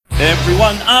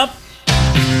Everyone up,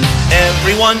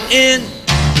 everyone in.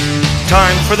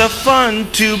 Time for the fun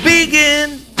to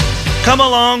begin. Come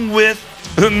along with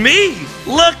me,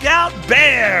 Lookout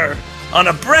Bear, on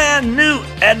a brand new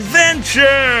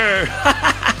adventure.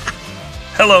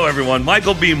 Hello, everyone.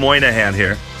 Michael B. Moynihan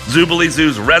here, Zoobilee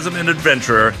Zoo's resident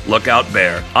adventurer, Lookout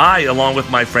Bear. I, along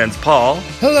with my friends Paul.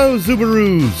 Hello,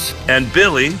 Zoobaroos. And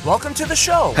Billy. Welcome to the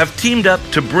show. Have teamed up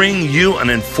to bring you an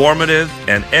informative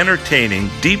and entertaining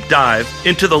deep dive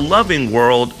into the loving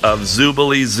world of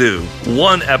Zoobilee Zoo,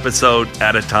 one episode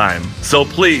at a time. So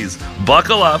please,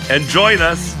 buckle up and join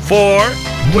us for...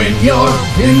 When you're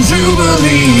in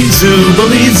Zoobilee,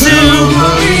 Zoobilee Zoo,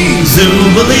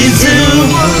 Zoobilee Zoo,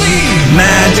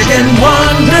 magic and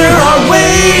wonder are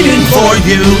waiting for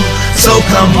you. So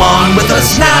come on with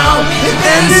us now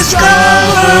and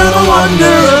discover the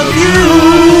wonder of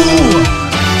you.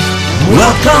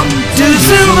 Welcome to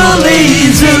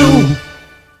Zoobilee Zoo.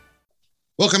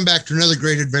 Welcome back to another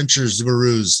great adventure,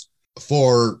 Zoobaroos,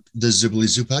 for the Zoobilee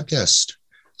Zoo podcast.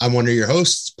 I'm one of your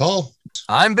hosts, Paul.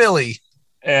 I'm Billy.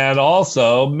 And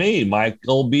also me,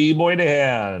 Michael B.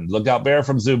 Moynihan, Lookout Bear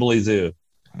from Zoobilee Zoo.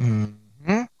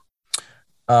 Mm-hmm.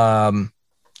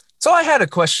 So I had a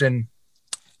question.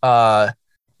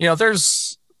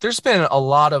 There's been a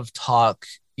lot of talk,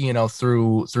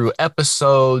 through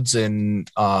episodes and,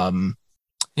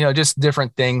 just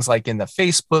different things like in the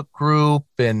Facebook group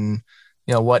and,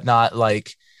 whatnot.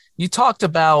 Like you talked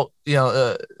about,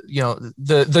 the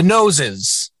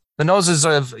noses. The noses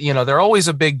of, they're always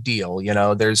a big deal.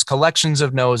 There's collections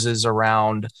of noses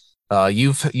around.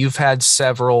 You've had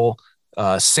several.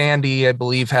 Sandy, I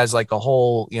believe, has like a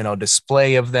whole,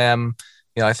 display of them.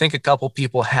 I think a couple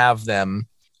people have them.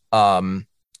 And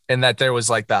that there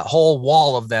was like that whole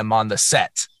wall of them on the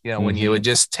set, when you would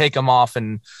just take them off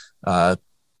and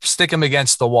stick them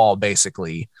against the wall,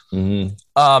 basically.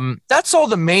 Mm-hmm. That's all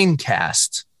the main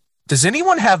cast. Does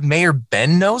anyone have Mayor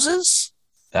Ben noses?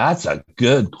 That's a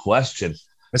good question.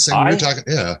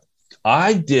 Yeah.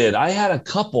 I did. I had a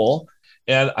couple,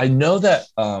 and I know that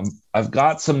I've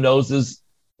got some noses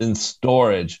in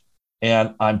storage,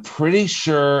 and I'm pretty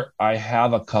sure I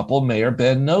have a couple Mayor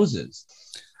Ben noses.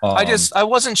 I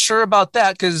wasn't sure about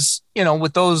that because,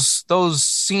 with those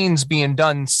scenes being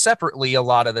done separately a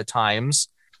lot of the times.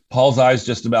 Paul's eyes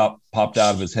just about popped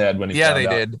out of his head when he found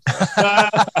out. Did.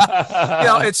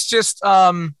 It's just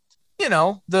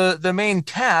the main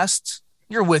cast,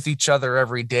 you're with each other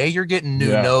every day. You're getting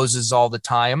new noses all the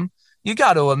time. You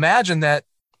got to imagine that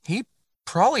he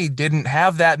probably didn't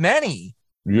have that many.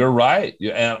 You're right.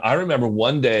 And I remember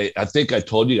one day, I think I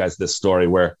told you guys this story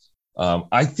where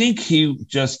I think he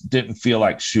just didn't feel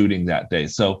like shooting that day.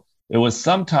 So it was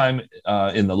sometime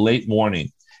in the late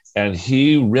morning, and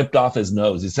he ripped off his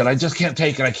nose. He said, I just can't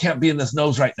take it. I can't be in this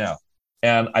nose right now.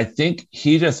 And I think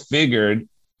he just figured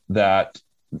that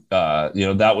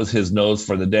that was his nose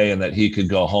for the day and that he could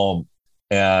go home.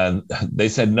 And they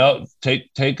said, no, take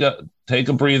a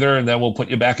breather and then we'll put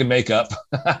you back in makeup.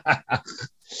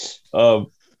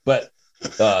 But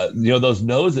those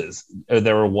noses,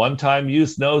 there were one-time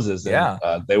use noses.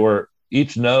 And, they were,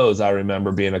 each nose, I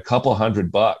remember, being a couple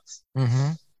 $100.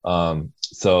 Mm-hmm.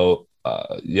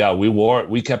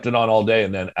 We kept it on all day.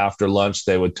 And then after lunch,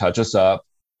 they would touch us up.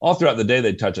 All throughout the day,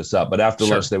 they'd touch us up. But after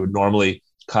lunch, they would normally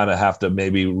kind of have to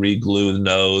maybe re-glue the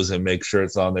nose and make sure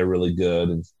it's on there really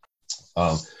good.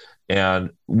 And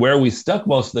where we stuck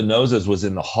most of the noses was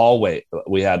in the hallway.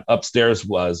 We had upstairs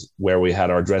was where we had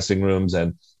our dressing rooms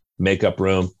and makeup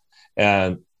room.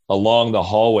 And along the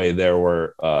hallway, there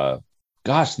were, they're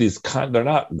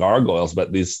not gargoyles,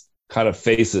 but these kind of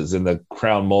faces in the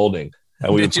crown molding.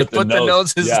 And we Did you put the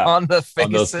noses on the faces?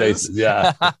 On those faces,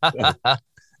 yeah.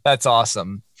 That's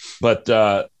awesome. But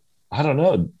I don't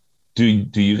know. Do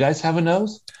you guys have a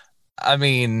nose? I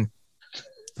mean,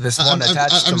 this one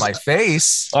attached to my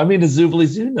face. I mean, a Zoobilee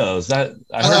Zoo nose.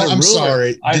 I'm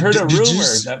sorry. I heard a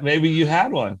rumor that maybe you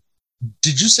had one.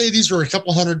 Did you say these were a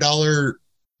couple $100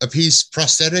 a piece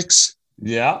prosthetics?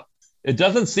 Yeah. It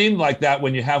doesn't seem like that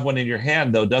when you have one in your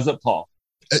hand, though, does it, Paul?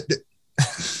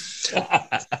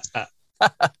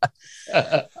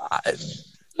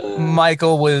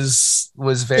 Michael was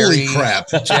very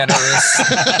generous.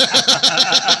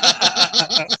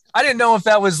 I didn't know if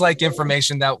that was like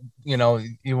information that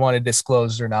you wanted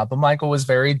disclosed or not, but Michael was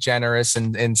very generous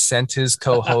and sent his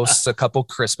co-hosts a couple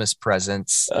Christmas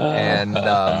presents, and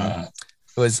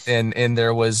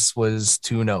there was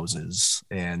two noses,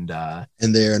 and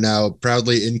they are now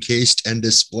proudly encased and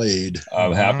displayed.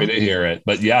 I'm happy to hear it.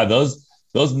 But yeah, those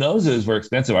noses were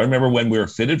expensive. I remember when we were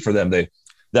fitted for them,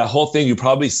 that whole thing, you've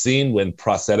probably seen when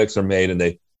prosthetics are made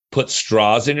and put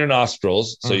straws in your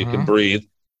nostrils so you can breathe,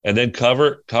 and then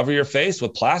cover your face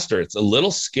with plaster. It's a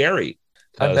little scary.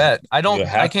 I bet.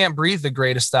 I can't breathe the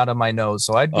greatest out of my nose,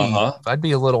 so I'd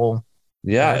be a little.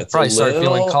 Yeah, I'd probably start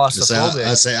feeling claustrophobic.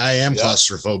 I say I am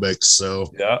claustrophobic,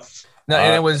 so yeah. No,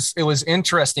 and it was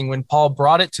interesting when Paul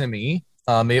brought it to me.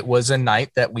 It was a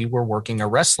night that we were working a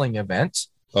wrestling event.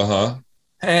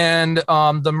 And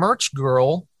the merch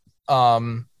girl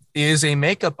is a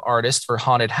makeup artist for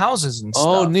haunted houses and stuff.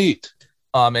 Oh, neat.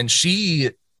 And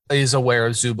she is aware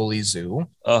of Zoobilee Zoo.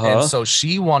 And so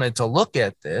she wanted to look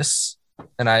at this.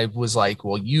 And I was like,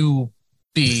 well, you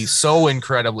be so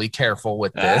incredibly careful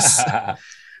with this.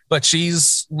 But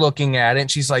she's looking at it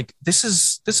and she's like, this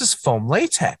is foam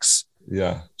latex.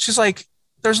 Yeah. She's like,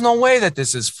 there's no way that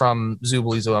this is from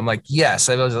Zoobilee Zoo. I'm like, yes,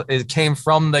 it came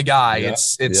from the guy. Yeah.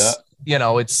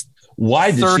 It's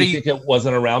why did she think it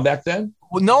wasn't around back then?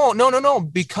 No,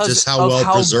 because just of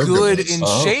how good in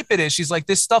shape it is. She's like,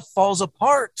 this stuff falls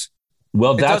apart.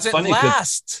 Well, that's funny.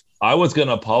 Last. I was going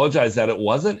to apologize that it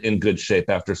wasn't in good shape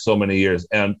after so many years,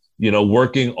 and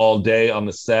working all day on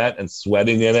the set and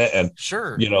sweating in it, and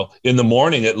sure, in the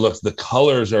morning the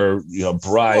colors are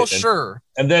bright. Well, sure.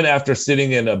 And then after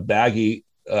sitting in a baggie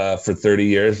for 30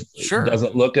 years, sure, it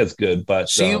doesn't look as good. But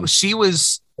she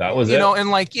was that was it.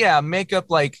 And makeup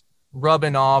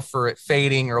rubbing off or it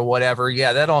fading or whatever.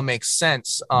 Yeah, that all makes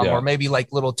sense. Or maybe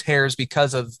little tears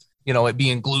because of it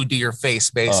being glued to your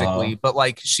face, basically.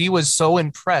 But she was so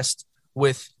impressed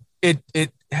with it.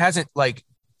 It hasn't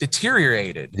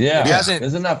deteriorated. Yeah. It hasn't.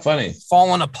 Isn't that funny?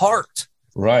 Fallen apart.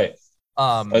 Right.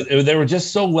 They were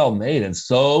just so well made and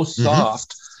so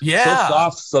soft. Yeah. So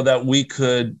soft so that we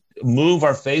could move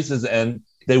our faces, and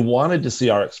they wanted to see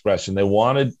our expression.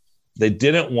 They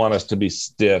didn't want us to be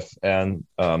stiff. And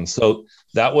so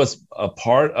that was a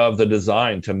part of the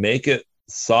design, to make it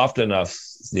soft enough,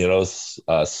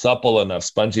 supple enough,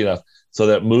 spongy enough so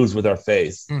that it moves with our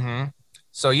face.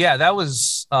 So yeah, that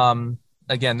was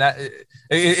again, that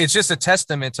it's just a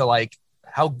testament to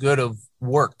how good of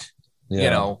work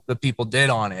the people did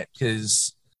on it,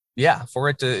 because for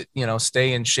it to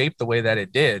stay in shape the way that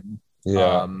it did.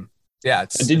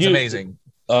 It's amazing.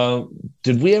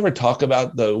 Did we ever talk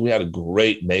about we had a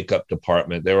great makeup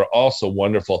department? They were all so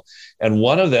wonderful, and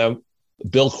one of them,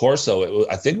 Bill Corso,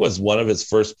 I think was one of his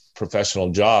first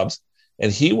professional jobs,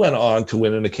 and he went on to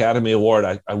win an Academy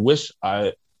Award. I wish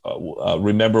I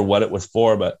remember what it was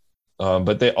for, but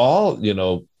they all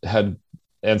had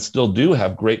and still do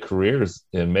have great careers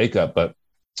in makeup. But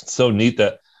so neat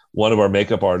that one of our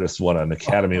makeup artists won an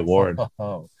Academy Award.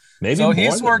 Maybe so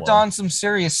he's worked on some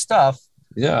serious stuff.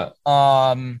 Yeah.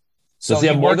 So does he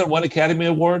have more than one Academy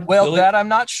Award? Well, Billy? that I'm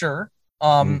not sure.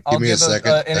 I'll give a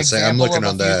second. an example I'm looking of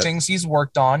on a few that. things he's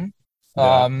worked on.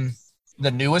 Yeah.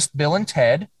 The newest Bill and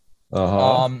Ted.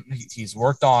 He's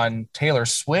worked on Taylor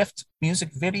Swift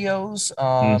music videos.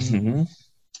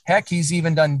 Heck, he's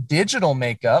even done digital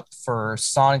makeup for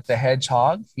Sonic the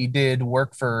Hedgehog. He did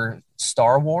work for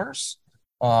Star Wars,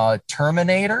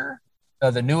 Terminator,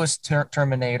 the newest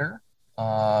Terminator,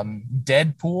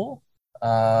 Deadpool,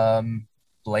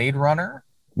 Blade Runner.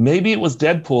 Maybe it was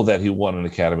Deadpool that he won an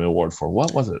Academy Award for.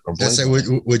 What was it?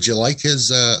 Would you like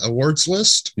his awards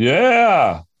list?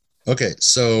 Yeah. Okay,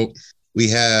 so we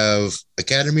have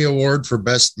Academy Award for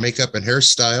Best Makeup and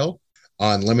Hairstyle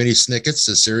on Lemony Snicket's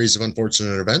A Series of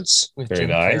Unfortunate Events. With Very Jim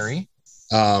nice. Carrey.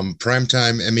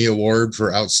 Primetime Emmy Award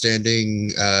for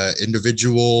Outstanding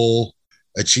Individual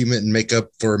Achievement in Makeup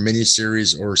for a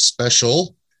Miniseries or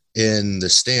Special in The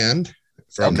Stand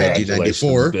from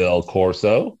 1994. Bill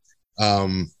Corso.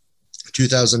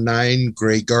 2009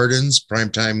 Grey Gardens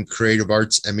Primetime Creative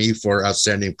Arts Emmy for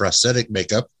Outstanding Prosthetic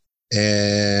Makeup,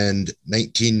 and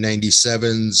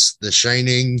 1997's The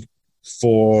Shining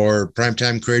for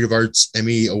Primetime Creative Arts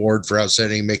Emmy Award for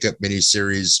Outstanding Makeup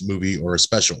Miniseries, Movie, or a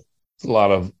Special. A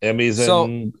lot of Emmys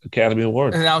and Academy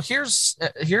Awards. Now here's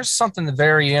something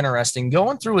very interesting.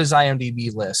 Going through his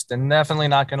IMDb list, and definitely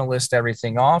not going to list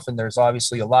everything off, and there's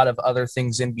obviously a lot of other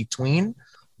things in between,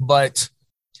 but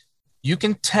you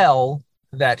can tell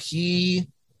that he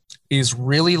is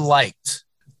really liked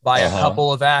by a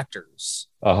couple of actors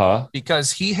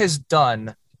because he has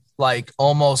done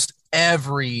almost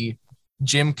every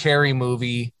Jim Carrey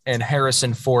movie and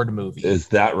Harrison Ford movie. Is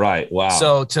that right? Wow.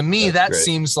 So to me, that great.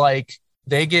 seems like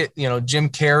they get, Jim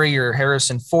Carrey or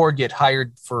Harrison Ford get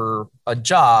hired for a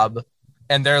job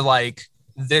and they're like,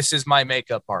 this is my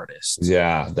makeup artist.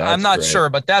 Yeah. I'm not great. sure,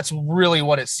 but that's really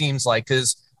what it seems like.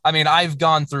 Cause I've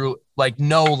gone through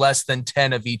no less than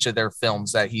 10 of each of their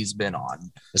films that he's been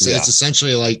on. It's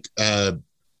essentially like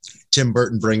Tim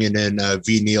Burton bringing in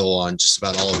V. Neil on just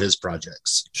about all of his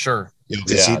projects. Sure.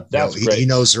 'cause he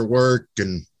knows her work,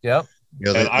 and Yep.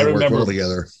 they work well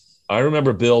together. I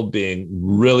remember Bill being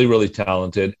really, really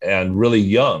talented and really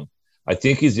young. I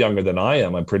think he's younger than I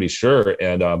am. I'm pretty sure.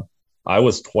 And I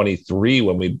was 23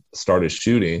 when we started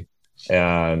shooting,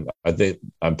 and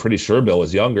I'm pretty sure Bill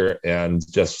was younger and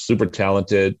just super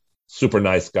talented, super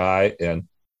nice guy. And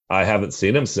I haven't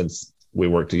seen him since we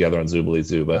worked together on Zoobilee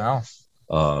Zoo. But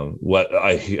Wow. what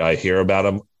I hear about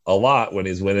him a lot when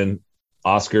he's winning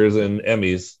Oscars and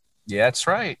Emmys. Yeah, that's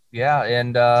right. Yeah,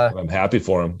 and I'm happy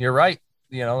for him. you're right.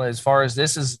 As far as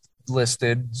this is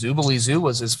listed, Zoobilee Zoo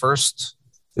was his first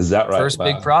Is that right? first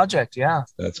big project. Yeah,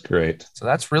 That's great. so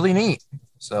that's really neat.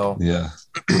 So Yeah.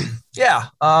 yeah,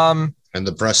 And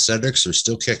the prosthetics are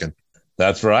still kicking.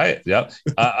 That's right. Yep.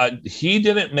 He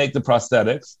didn't make the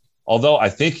prosthetics, although I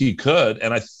think he could.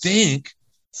 And I think,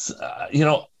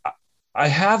 I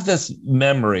have this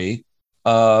memory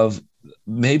of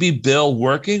maybe Bill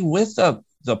working with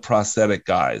the prosthetic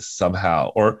guys somehow,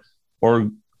 or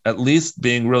at least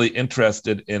being really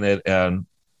interested in it and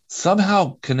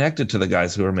somehow connected to the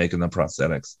guys who were making the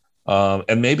prosthetics.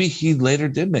 And maybe he later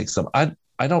did make some. I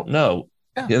don't know.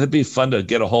 Yeah. It'd be fun to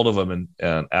get a hold of him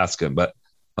and ask him. But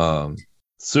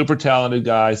super talented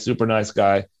guy, super nice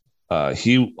guy.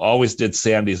 He always did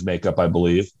Sandy's makeup, I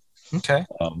believe. okay.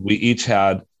 We each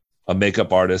had a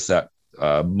makeup artist that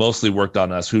mostly worked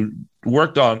on us, who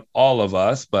worked on all of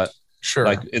us, but Sure.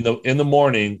 like in the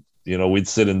morning, we'd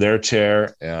sit in their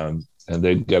chair and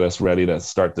they'd get us ready to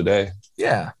start the day.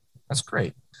 Yeah, that's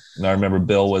great. And I remember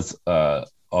Bill was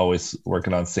always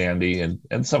working on Sandy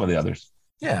and some of the others.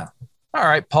 Yeah. All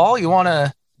right, Paul, you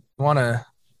wanna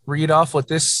read off what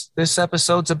this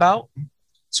episode's about?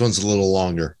 This one's a little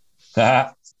longer.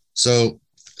 So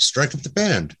strike up the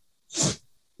band.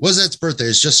 Wazette's birthday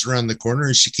is just around the corner,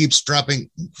 and she keeps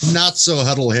dropping not so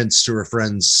huddle hints to her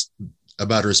friends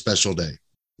about her special day.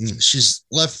 She's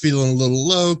left feeling a little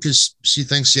low because she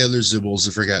thinks the other Zoobles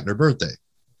have forgotten her birthday.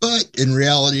 But in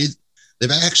reality, they've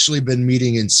actually been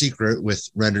meeting in secret with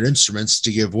Rendered Instruments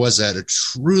to give Wazette a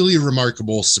truly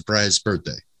remarkable surprise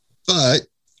birthday. But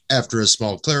after a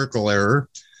small clerical error,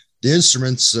 the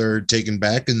instruments are taken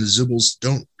back and the Zoobles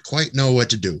don't quite know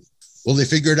what to do. Will they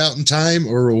figure it out in time,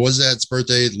 or was Wazette's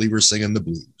birthday leave her singing the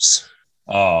blues?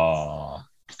 Oh,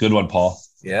 good one, Paul.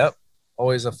 Yep.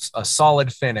 Always a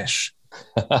solid finish.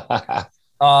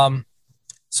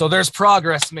 So there's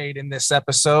progress made in this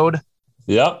episode.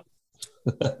 Yep.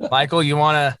 Michael, you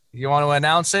wanna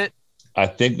announce it? I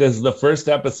think this is the first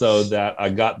episode that I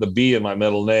got the B in my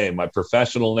middle name, my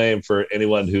professional name, for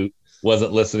anyone who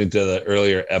wasn't listening to the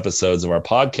earlier episodes of our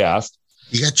podcast.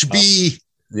 You got your B.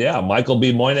 Yeah, Michael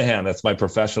B. Moynihan. That's my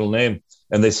professional name.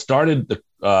 And they started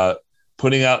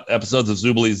putting out episodes of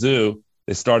Zoobilee Zoo.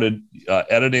 They started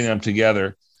editing them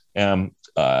together and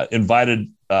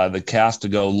invited the cast to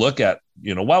go look at,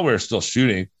 while we were still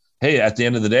shooting, hey, at the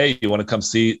end of the day, you want to come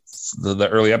see the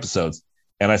early episodes.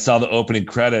 And I saw the opening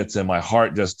credits and my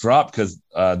heart just dropped because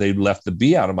they left the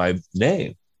B out of my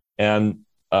name. And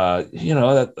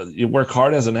that you work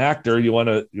hard as an actor. You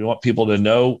want people to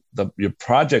know your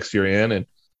projects you're in,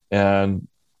 and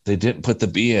they didn't put the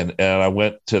B in. And I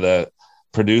went to the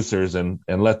producers and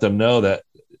let them know that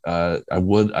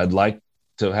I'd like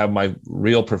to have my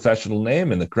real professional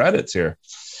name in the credits here.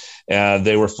 And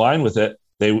they were fine with it.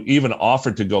 They even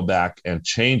offered to go back and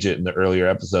change it in the earlier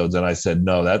episodes. And I said,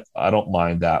 no, I don't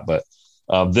mind that. But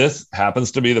this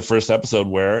happens to be the first episode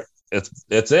where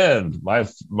it's in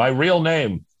my real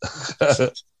name.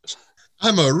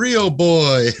 I'm a real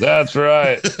boy. That's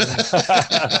right.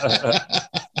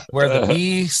 Where the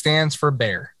B stands for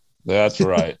bear. That's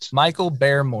right. Michael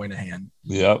Bear Moynihan.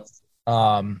 Yep.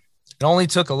 It only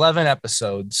took 11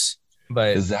 episodes,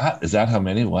 but Is that how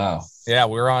many? Wow. yeah,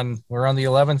 we're on the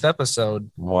 11th episode.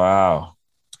 Wow.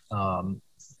 We'll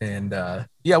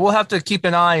have to keep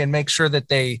an eye and make sure that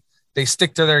they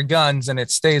stick to their guns and it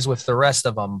stays with the rest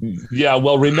of them. Yeah.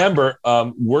 Well, remember,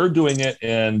 we're doing it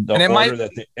in the order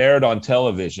that they aired on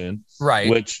television, Right.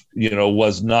 which,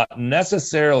 was not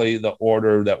necessarily the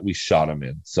order that we shot them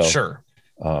in. So, Sure.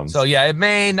 It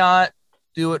may not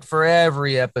do it for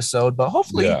every episode, but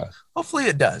hopefully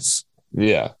it does.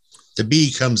 Yeah. The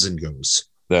B comes and goes.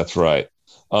 That's right.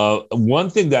 One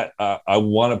thing that I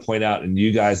want to point out, and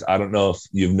you guys, I don't know if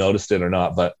you've noticed it or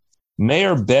not, but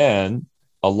Mayor Ben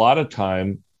a lot of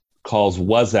time calls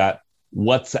Wazette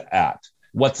what's at.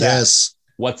 Yes.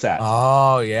 What's at.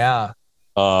 Oh, yeah.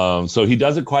 So he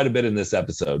does it quite a bit in this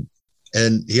episode.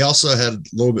 And he also had a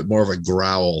little bit more of a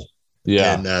growl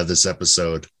Yeah. in this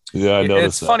episode. Yeah, I noticed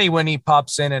It's that. funny when he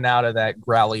pops in and out of that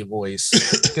growly voice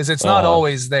because it's not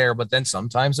always there, but then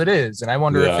sometimes it is. And I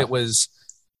wonder if it was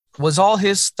was all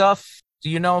his stuff, do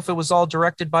you know if it was all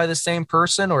directed by the same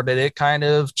person, or did it kind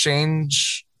of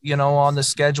change, on the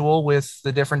schedule with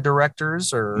the different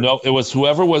directors? Or No, it was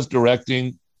whoever was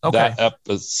directing that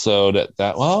episode at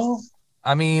that. Well,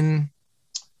 I mean,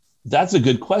 that's a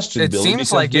good question, it Billy.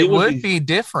 seems like it would be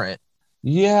different.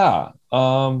 Yeah.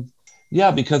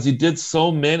 Yeah, because he did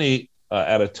so many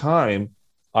at a time.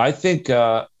 I think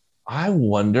I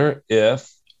wonder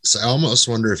if So I almost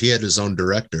wonder if he had his own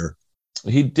director.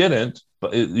 he didn't,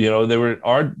 but they were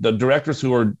the directors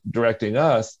who were directing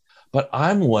us. But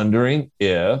I'm wondering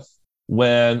if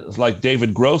when like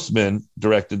David Grossman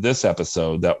directed this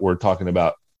episode that we're talking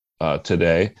about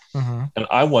today, and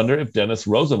I wonder if Dennis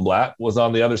Rosenblatt was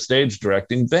on the other stage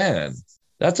directing Ben.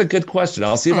 That's a good question.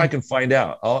 I'll see if I can find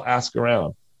out. I'll ask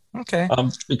around. Okay.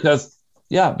 Because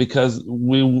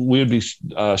we would be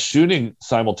shooting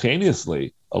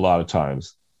simultaneously a lot of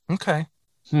times. Okay.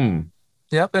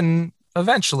 Yep. And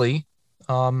eventually,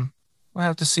 we'll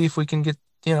have to see if we can get,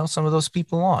 some of those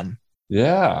people on.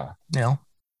 Yeah.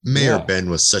 Mayor Ben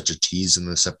was such a tease in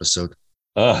this episode.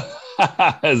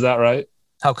 Is that right?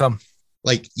 How come?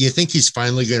 Like, you think he's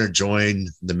finally going to join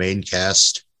the main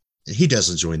cast, and he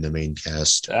doesn't join the main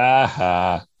cast.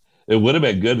 It would have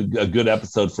been a good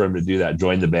episode for him to do that.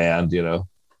 Join the band,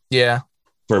 Yeah.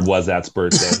 For Was That's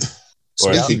birthday.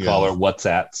 Or as you call her, What's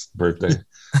That's birthday.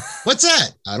 What's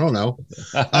that? I don't know.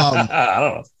 I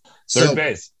don't know. Third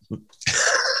base.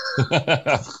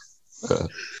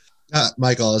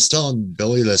 Michael, I was telling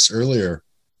Billy this earlier,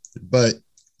 but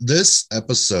this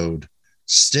episode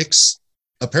sticks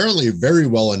apparently very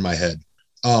well in my head.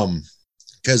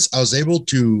 Because I was able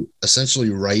to essentially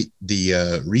write the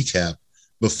recap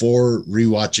before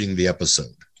rewatching the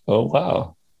episode. Oh,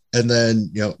 wow. And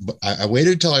then, I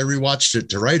waited till I rewatched it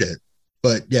to write it.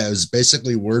 But yeah, it was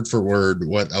basically word for word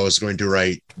what I was going to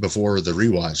write before the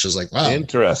rewatch. I was like, wow.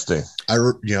 Interesting.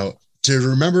 To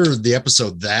remember the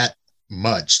episode that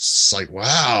much, it's like,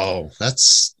 wow,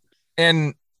 that's.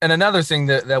 And another thing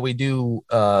that we do,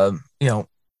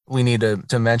 we need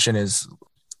to mention is,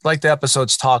 like the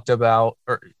episodes talked about,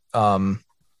 or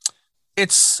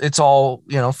it's all,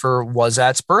 for Was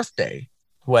That's birthday.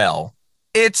 Well,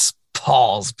 it's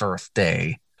Paul's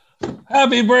birthday.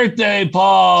 Happy birthday,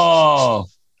 Paul.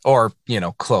 Or,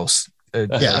 close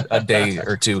a day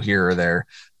or two here or there.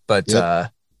 But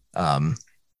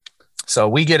so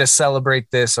we get to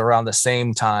celebrate this around the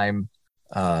same time,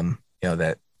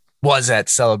 that Was That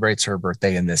celebrates her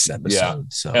birthday in this episode. Yeah.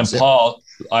 So, and Paul,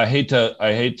 I hate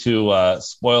to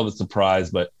spoil the surprise,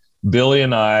 but Billy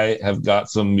and I have got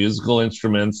some musical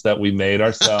instruments that we made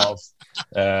ourselves.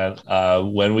 And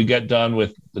when we get done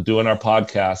with doing our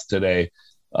podcast today,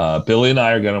 Billy and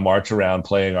I are going to march around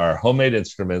playing our homemade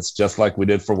instruments, just like we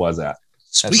did for Was That.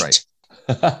 Sweet. That's right.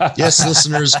 Yes,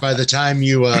 listeners, by the time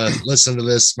you listen to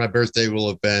this, my birthday will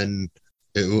have been,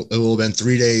 it will have been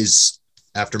 3 days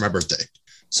after my birthday.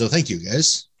 So thank you,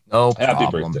 guys. No Happy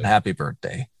problem. birthday. Happy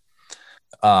birthday.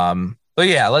 But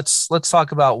yeah, let's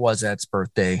talk about Was That's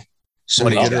birthday. Should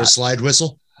we get her a slide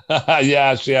whistle?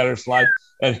 Yeah, she had her slide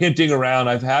and hinting around.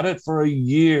 I've had it for a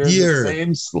year. The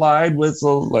same slide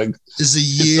whistle. Like, is a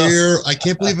year. I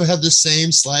can't believe I had the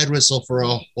same slide whistle for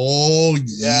a whole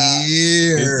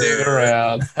year. Hinting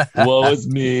around. Woe is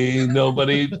me.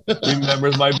 Nobody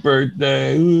remembers my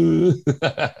birthday.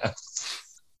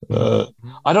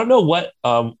 I don't know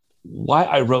why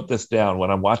I wrote this down. When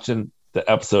I'm watching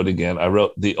the episode again, I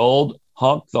wrote the old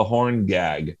honk the horn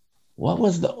gag. What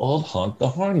was the old honk the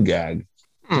horn gag?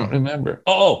 I don't remember.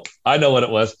 Oh, I know what it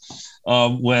was.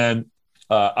 When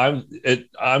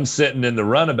I'm sitting in the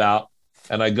runabout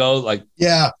and I go like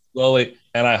slowly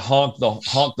and I honk the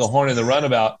horn in the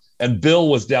runabout, and Bill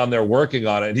was down there working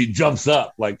on it, and he jumps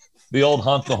up like the old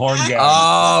honk the horn gag.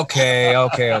 Oh, okay.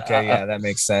 Yeah, that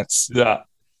makes sense. Yeah.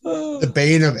 The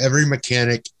bane of every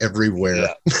mechanic everywhere.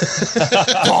 Yeah.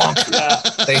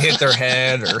 They hit their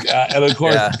head, or and of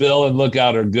course Bill and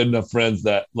Lookout are good enough friends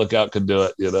that Lookout could do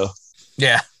it,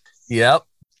 Yeah. Yep.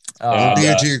 Don't do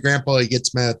it to your grandpa, he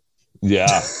gets mad.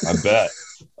 Yeah, I bet.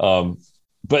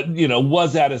 But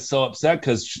Was That is so upset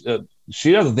because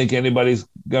she doesn't think anybody's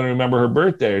going to remember her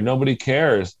birthday, or nobody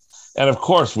cares. And of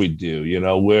course we do.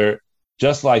 We're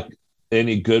just like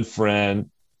any good friend,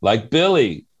 like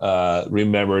Billy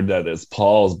remembered that it's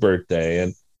Paul's birthday.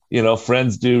 And,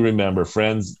 friends do remember.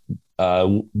 Friends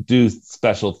do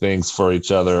special things for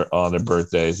each other on their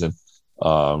birthdays. And,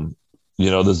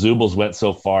 the Zubles went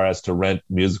so far as to rent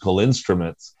musical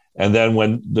instruments. And then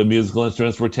when the musical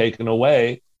instruments were taken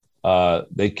away,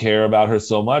 they care about her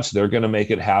so much, they're going to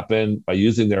make it happen by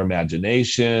using their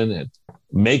imagination and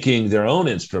making their own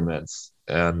instruments.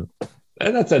 And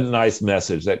And that's a nice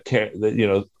message that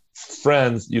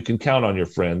friends, you can count on your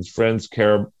friends. Friends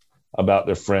care about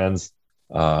their friends,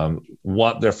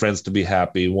 want their friends to be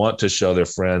happy, want to show their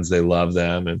friends they love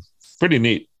them, and pretty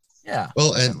neat. Yeah.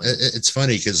 Well, and it's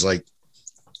funny because like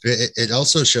it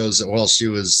also shows that while she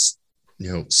was,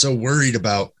 so worried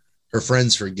about her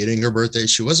friends forgetting her birthday,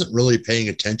 she wasn't really paying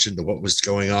attention to what was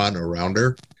going on around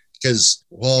her. Because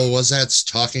while Wozzett's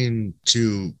talking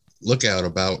to Lookout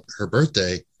about her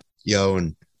birthday,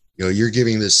 and you're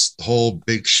giving this whole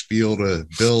big spiel to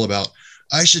Bill about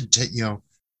I should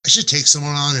take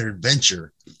someone on an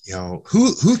adventure.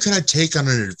 Who can I take on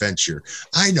an adventure?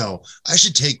 I know I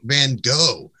should take Van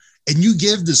Gogh. And you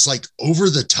give this like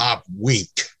over the top wink.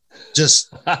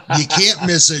 Just you can't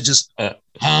miss it. Just and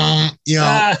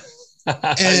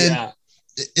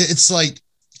it's like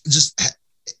just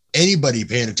anybody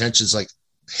paying attention is like,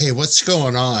 hey, what's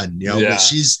going on? But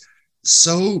she's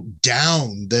so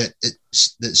down that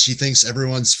she thinks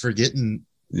everyone's forgetting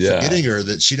her,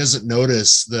 that she doesn't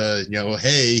notice the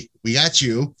hey, we got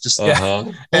you, just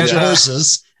hold your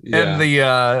horses. And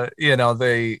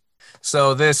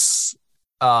so this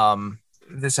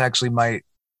actually might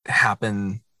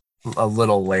happen a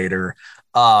little later.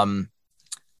 I'll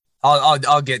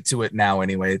get to it now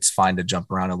anyway. It's fine to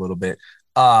jump around a little bit.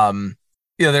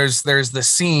 There's the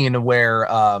scene where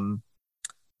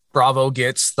Bravo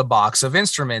gets the box of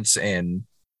instruments in,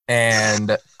 and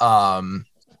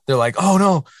they're like,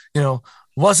 oh no,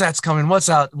 Wozzett's coming,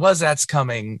 Wozzett's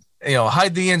coming,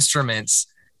 hide the instruments.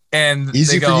 And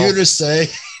easy for you to say.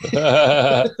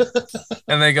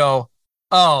 And they go,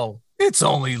 oh, it's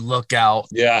only Lookout.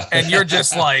 Yeah. And you're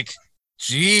just like,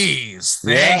 geez,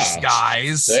 thanks,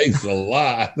 guys. Thanks a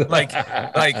lot. like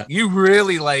you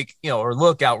really or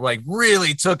Lookout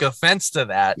really took offense to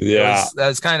that. Yeah.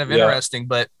 That's kind of interesting.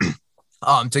 But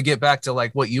to get back to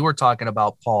like what you were talking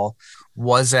about, Paul,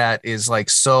 Wozzett's is like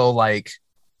so like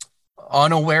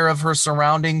unaware of her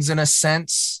surroundings in a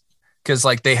sense. Because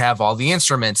like they have all the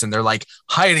instruments and they're like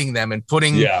hiding them and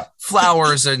putting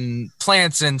flowers and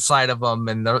plants inside of them.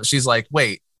 And she's like,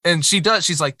 wait. And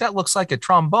she's like, that looks like a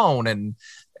trombone.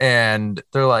 And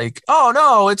they're like, oh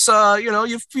no, it's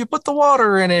you put the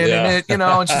water in it and it, and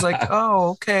she's like,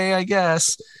 oh, okay, I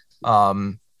guess.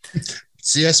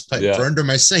 CS pipe for under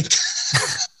my sink.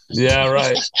 Yeah,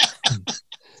 right.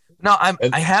 No,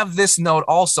 I have this note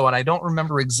also, and I don't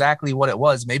remember exactly what it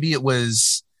was. Maybe it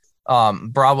was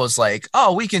Bravo's like,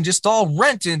 oh, we can just all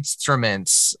rent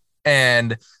instruments,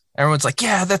 and everyone's like,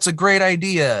 yeah, that's a great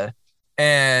idea.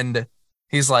 And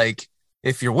he's like,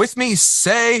 if you're with me,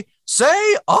 say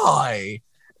I.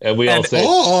 And we all say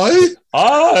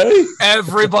I.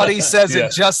 Everybody says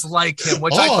it just like him,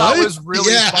 which I thought was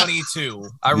really funny too.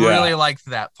 I really liked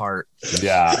that part.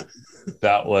 Yeah,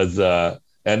 that was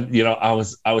and I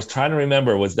was trying to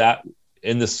remember, was that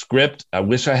in the script? I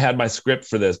wish I had my script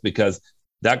for this, because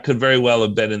that could very well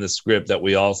have been in the script that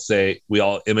we all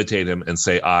imitate him and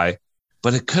say I,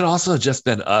 but it could also have just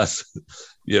been us,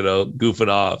 goofing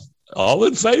off. All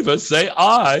in favor, say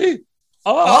I.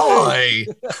 I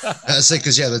say,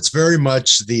 because that's very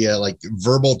much the like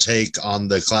verbal take on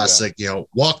the classic,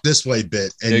 walk this way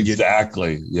bit. And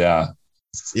exactly. God,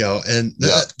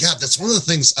 that's one of the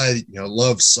things I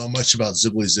love so much about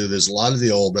Zoobilee Zoo. There's a lot of the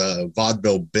old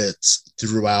vaudeville bits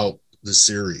throughout the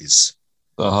series.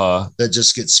 That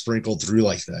just gets sprinkled through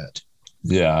like that.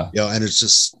 And it's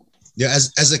just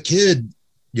as a kid,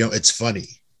 it's funny.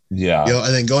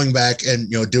 And then going back and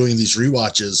doing these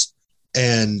rewatches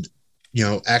and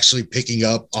actually picking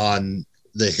up on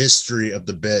the history of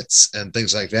the bits and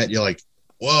things like that, you're like,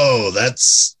 whoa,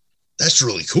 that's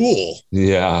really cool.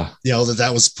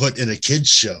 That was put in a kid's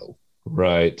show,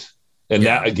 right? And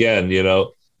that again,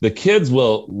 the kids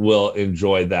will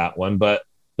enjoy that one, but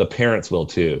the parents will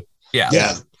too. We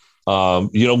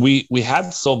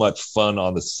had so much fun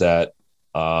on the set,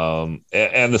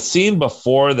 and the scene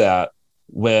before that,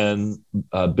 when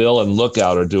Bill and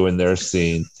Lookout are doing their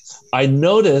scene, I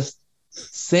noticed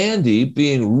Sandy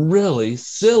being really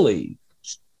silly,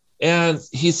 and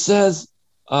he says,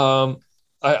 Lookout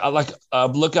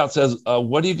says,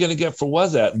 what are you going to get for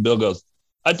Wozzett? And Bill goes,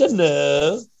 I don't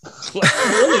know.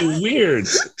 Really weird.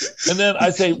 And then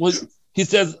I say, well, he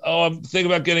says, oh, I'm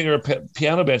thinking about getting her a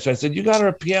piano bench. I said, you got her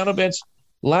a piano bench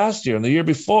last year and the year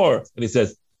before. And he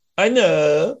says, I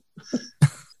know.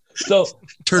 So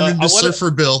turn into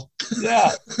Surfer Bill.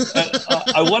 Yeah.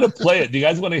 I want to play it. Do you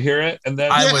guys want to hear it? And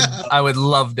then I would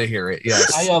love to hear it.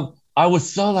 Yes. I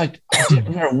was so like, I didn't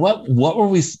remember what were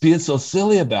we being so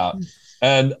silly about?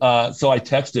 And so I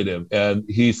texted him, and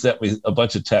he sent me a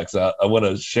bunch of texts. I want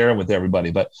to share them with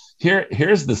everybody. But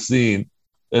here's the scene.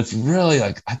 It's really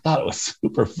like, I thought it was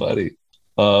super funny.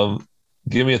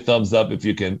 Give me a thumbs up if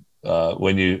you can,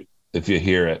 if you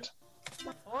hear it.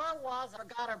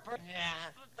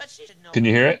 Can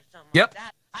you hear it? Yep.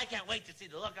 I can't wait to see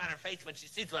the look on her face when she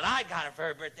sees what I got her for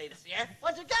her birthday this year.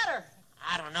 What'd you get her?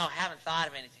 I don't know. I haven't thought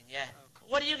of anything yet.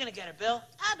 What are you going to get her, Bill?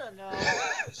 I don't know.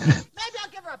 Maybe I'll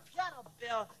give her a piano.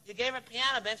 Bill, you gave her a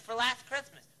piano bench for last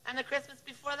Christmas. And the Christmas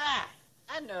before that.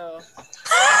 I know.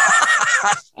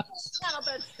 Piano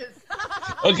benches.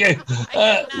 Okay.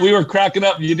 We were cracking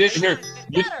up. You didn't hear.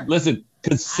 Listen,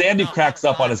 because Sandy cracks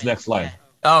up on his next line.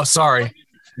 Oh, sorry.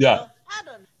 Yeah.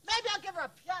 Maybe I'll give her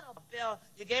a piano. Bill,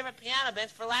 you gave her a piano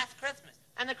bench for last Christmas.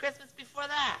 And the Christmas before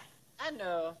that. I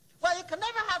know. Well, you can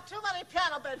never have too many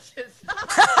piano benches.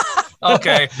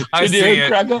 Okay, I Did you see hear it.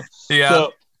 crack up? Yeah.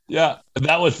 So, yeah,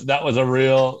 that was a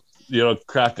real,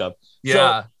 crack up.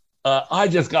 Yeah. So, I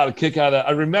just got a kick out of that.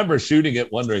 I remember shooting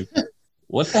it, wondering,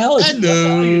 what the hell I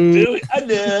know. are you doing? I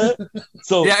know.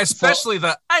 So Yeah, especially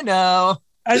I know.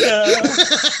 I know.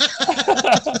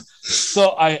 So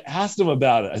I asked him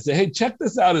about it. I said, hey, check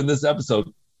this out in this episode.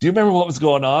 Do you remember what was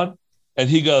going on? And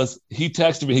he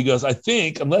texted me, he goes, I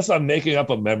think, unless I'm making up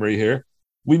a memory here,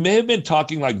 we may have been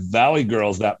talking like Valley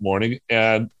Girls that morning,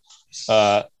 and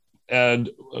our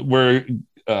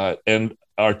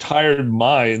tired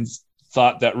minds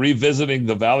thought that revisiting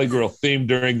the Valley Girl theme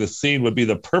during the scene would be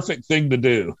the perfect thing to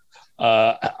do.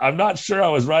 I'm not sure I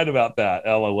was right about that,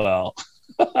 LOL.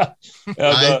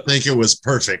 I think it was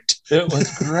perfect. It was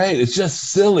great. It's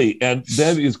just silly. And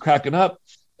Debbie is cracking up,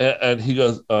 and he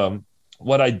goes,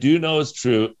 what I do know is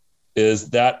true is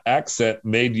that accent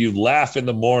made you laugh in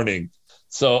the morning.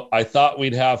 So I thought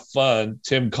we'd have fun,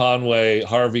 Tim Conway,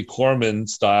 Harvey Korman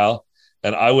style,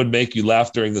 and I would make you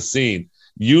laugh during the scene.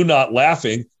 You not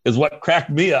laughing is what cracked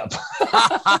me up.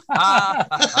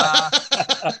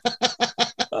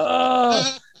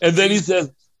 And then he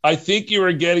says, I think you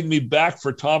were getting me back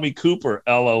for Tommy Cooper,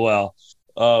 LOL.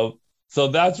 So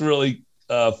that's really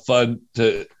fun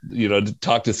to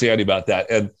talk to Sandy about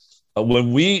that. And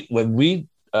when we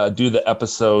do the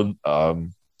episode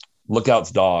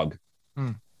Lookout's Dog,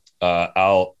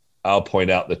 I'll point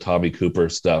out the Tommy Cooper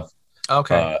stuff.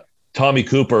 Okay. Tommy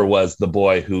Cooper was the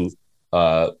boy who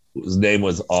his name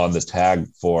was on the tag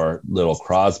for Little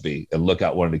Crosby, and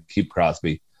Lookout wanted to keep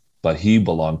Crosby, but he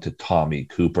belonged to Tommy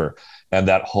Cooper. And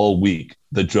that whole week,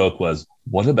 the joke was,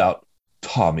 what about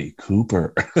Tommy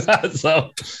Cooper?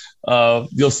 So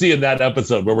you'll see in that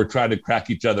episode where we're trying to crack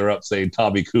each other up saying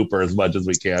Tommy Cooper as much as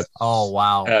we can. Oh,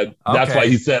 wow. And that's why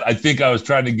he said, I think I was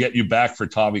trying to get you back for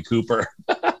Tommy Cooper.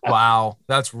 Wow.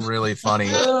 That's really funny.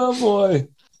 Oh, boy.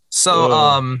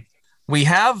 So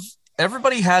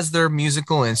everybody has their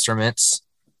musical instruments.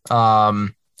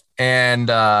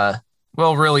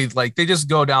 Really, like, they just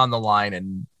go down the line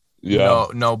and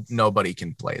nobody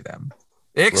can play them.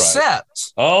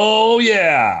 Except. Right. Oh,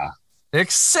 yeah.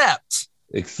 Except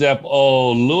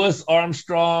Louis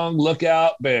Armstrong,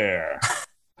 Lookout Bear.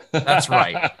 That's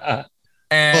right.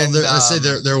 And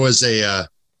there was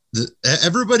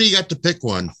everybody got to pick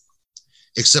one,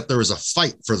 except there was a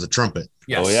fight for the trumpet.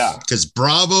 Yes. Oh, yeah. Because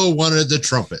Bravo wanted the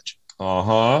trumpet.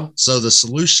 Uh-huh. So the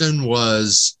solution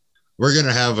was, we're going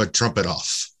to have a trumpet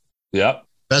off. Yep.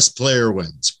 Best player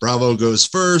wins. Bravo goes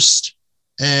first,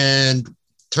 and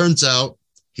turns out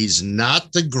he's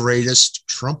not the greatest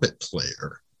trumpet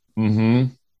player.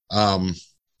 Mm-hmm.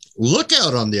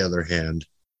 Lookout, on the other hand,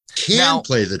 can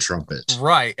play the trumpet.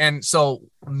 Right. And so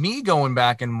me going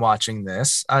back and watching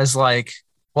this, I was like,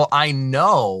 well, I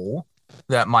know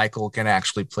that Michael can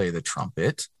actually play the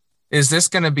trumpet. Is this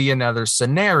going to be another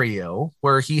scenario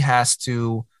where he has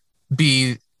to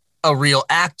be a real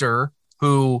actor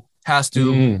who has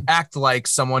to act like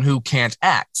someone who can't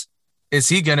act? Is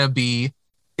he going to be,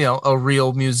 a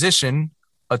real musician,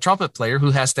 a trumpet player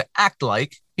who has to act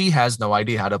like he has no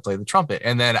idea how to play the trumpet?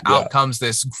 And then out comes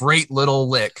this great little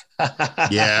lick.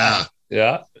 Yeah.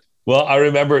 Yeah. Well, I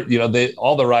remember,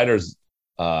 all the writers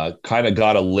kind of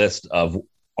got a list of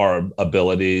our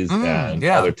abilities and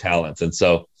other talents. And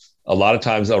so a lot of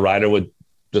times a writer would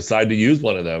decide to use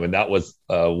one of them. And that was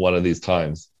one of these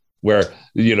times where,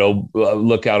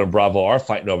 Lookout and Bravo are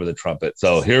fighting over the trumpet.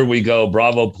 So here we go.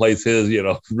 Bravo plays his,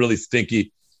 really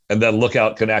stinky, and then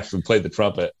Lookout can actually play the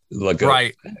trumpet.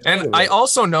 Right. And I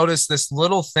also noticed this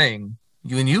little thing.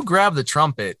 When you grab the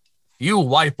trumpet, you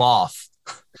wipe off.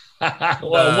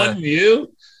 Well, wouldn't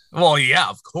you? Well, yeah,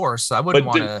 of course. I wouldn't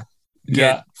want to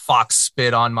get fox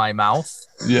spit on my mouth.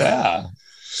 Yeah.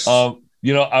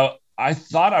 I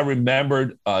thought I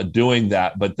remembered doing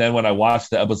that, but then when I watched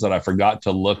the episode, I forgot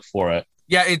to look for it.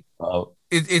 Yeah,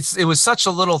 it was such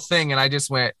a little thing, and I just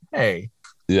went, "Hey."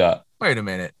 Yeah. Wait a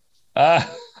minute. Did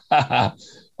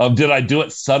I do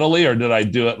it subtly or did I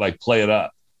do it like play it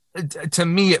up? To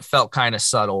me, it felt kind of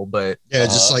subtle, but Yeah,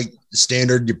 just like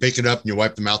standard, you pick it up and you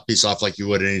wipe the mouthpiece off like you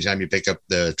would anytime you pick up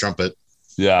the trumpet.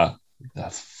 Yeah,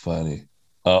 that's funny.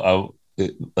 I'm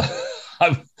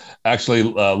actually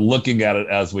looking at it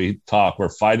as we talk. We're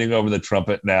fighting over the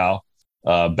trumpet now,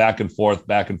 back and forth.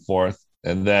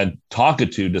 And then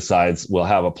Talkatoo decides we'll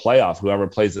have a playoff. Whoever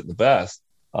plays it the best,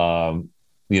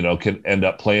 can end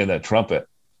up playing that trumpet.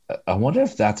 I wonder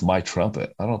if that's my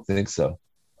trumpet. I don't think so.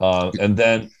 And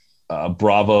then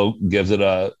Bravo gives it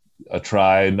a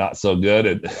try, not so good.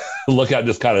 And Lookout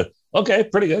just kind of, okay,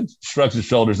 pretty good, shrugs his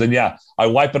shoulders. And yeah, I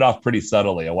wipe it off pretty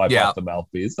subtly. I wipe off the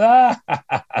mouthpiece.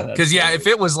 Because if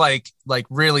it was like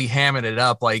really hamming it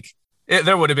up, like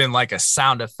there would have been like a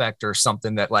sound effect or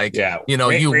something that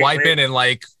you wipe it and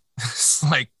like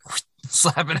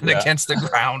slapping it against the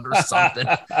ground or something.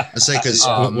 I say, because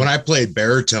when I played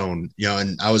baritone,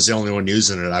 and I was the only one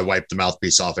using it, I wiped the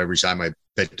mouthpiece off every time I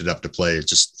picked it up to play. It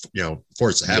just,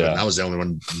 force of habit. I was the only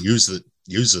one to use the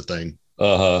thing.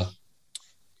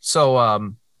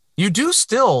 So you do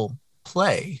still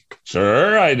play?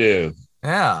 Sure, I do.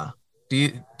 Yeah.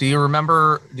 Do you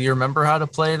remember how to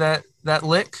play that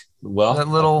lick? Well, that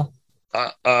little.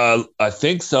 I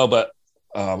think so, but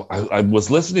I was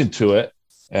listening to it,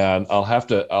 and I'll have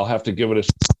to give it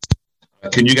a.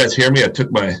 Can you guys hear me? I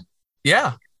took my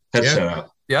headset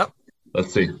out. Yep.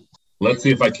 Let's see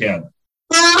if I can.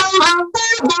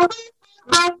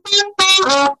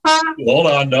 Hold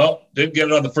on, no, didn't get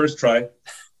it on the first try.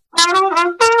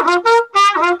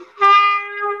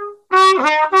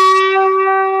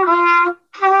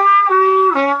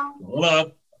 Hold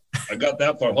on, I got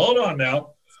that far. Hold on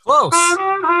now. Close.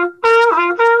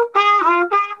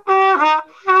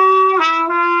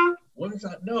 What is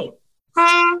that note?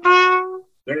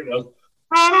 There it goes.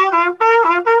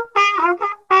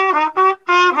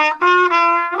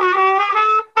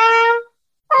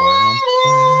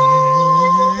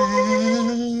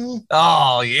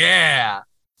 Oh yeah.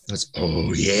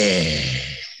 Oh yeah.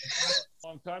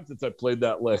 Long time since I played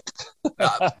that lick.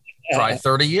 Probably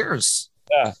 30 years.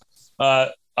 Yeah.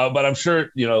 But I'm sure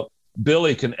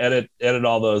Billy can edit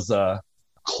all those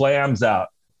clams out,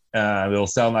 and it'll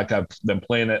sound like I've been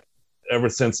playing it ever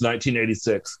since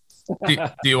 1986. Do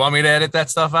you want me to edit that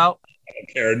stuff out? I don't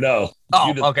care. No.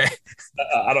 Oh, okay.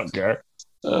 I don't care.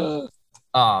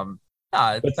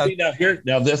 But see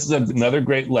now this is another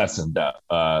great lesson that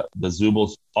the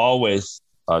Zubals always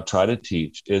try to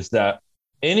teach, is that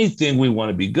anything we want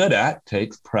to be good at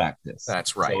takes practice.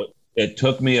 That's right. So it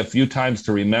took me a few times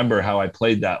to remember how I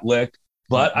played that lick,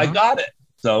 but I got it.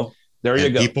 So there you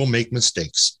go. People make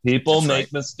mistakes. People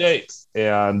make mistakes,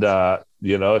 and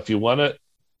if you want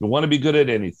to be good at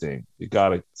anything, you got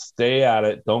to stay at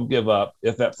it. Don't give up.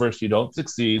 If at first you don't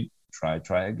succeed, try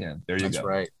again. There you go. That's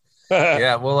right.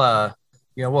 Yeah,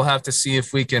 we'll have to see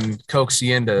if we can coax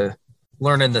you into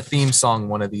learning the theme song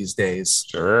one of these days.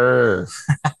 Sure.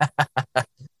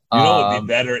 What would be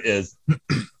better is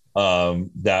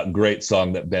that great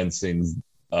song that Ben sings,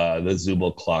 the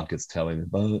Zubal clock is telling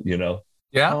about, Yeah.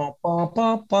 That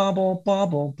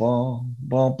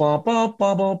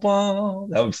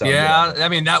would sound good. I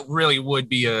mean, that really would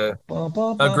be a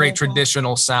great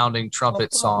traditional sounding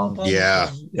trumpet song.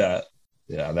 Yeah. Yeah,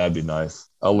 that'd be nice.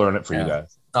 I'll learn it for you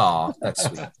guys. Oh, that's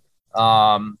sweet.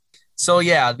 So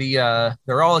yeah,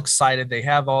 they're all excited. They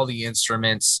have all the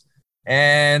instruments,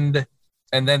 and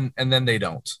then they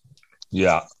don't.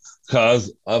 Yeah,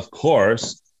 because of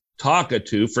course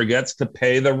Talkatoo forgets to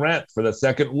pay the rent for the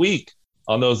second week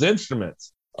on those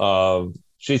instruments.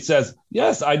 She says,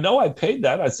 "Yes, I know I paid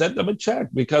that. I sent them a check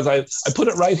because I put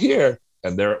it right here."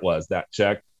 And there it was, that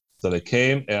check. So they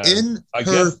came and in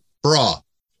her bra.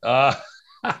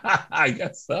 I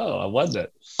guess so. I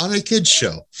wasn't on a kid's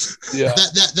show. Yeah,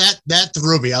 that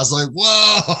threw me. I was like,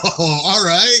 "Whoa, all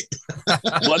right."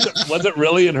 was it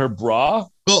really in her bra?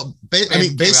 Well,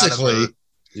 basically,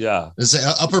 yeah. It's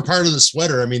the upper part of the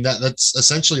sweater. I mean, that's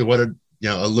essentially what it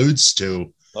alludes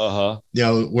to.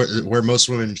 Where most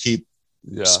women keep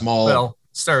small. Well,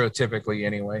 stereotypically,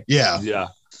 anyway. Yeah.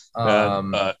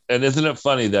 And isn't it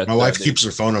funny that my wife keeps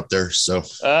her phone up there? So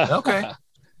okay.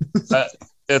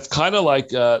 It's kind of like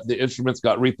the instruments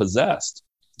got repossessed.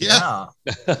 Yeah.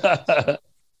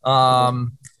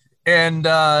 And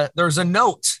there's a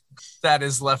note that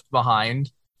is left behind.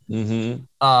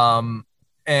 Mm-hmm.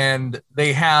 And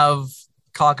they have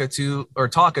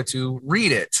Talkatoo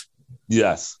read it.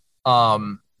 Yes.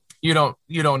 You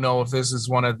don't know if this is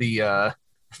one of the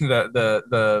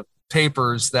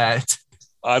papers that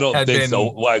I don't think so.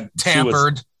 Like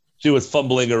tampered. She was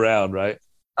fumbling around, right?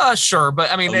 Sure,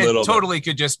 but I mean, A it little bit. totally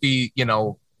could just be, you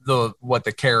know, what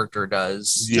the character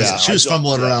does. you Yeah. know? She was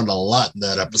fumbling Yeah. around a lot in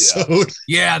that episode.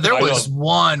 Yeah, there I was don't-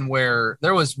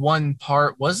 one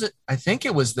part, was it? I think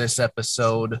it was this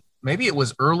episode. Maybe it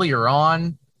was earlier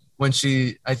on when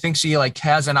I think she like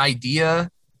has an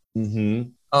idea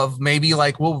Mhm. of maybe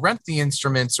like we'll rent the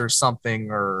instruments or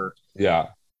something, Yeah.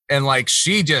 and like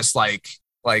she just like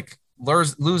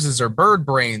loses her bird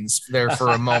brains there for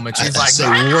a moment. She's like, So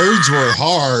words were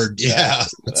hard. Yeah.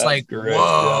 it's That's like, great,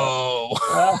 whoa.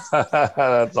 yeah.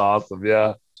 That's awesome.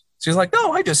 Yeah. She's like,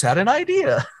 no, I just had an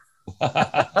idea.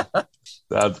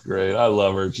 That's great. I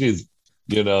love her. She's,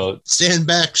 you know, Stand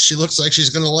back. She looks like she's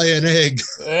going to lay an egg.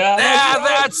 yeah,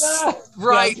 That's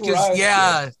right. That's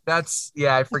Because right.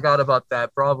 I forgot about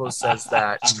that. Bravo says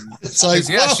that. It's like,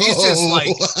 Yeah, she's just whoa.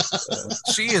 like-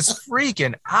 She is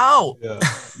freaking out. Yeah.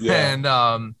 Yeah.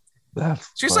 And That's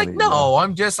she's funny, like, no,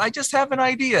 I just have an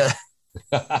idea.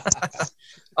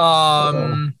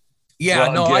 Yeah,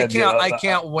 Well, no, again, I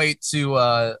can't wait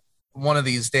to one of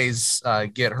these days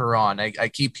get her on. I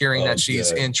keep hearing that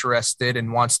she's Okay. interested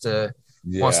and wants to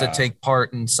Yeah. take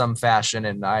part in some fashion,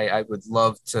 and I would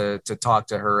love to talk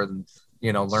to her and,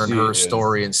 you know, learn She her is.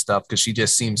 story and stuff, because she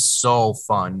just seems so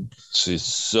fun. She's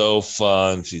so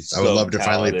fun. She's I would so love to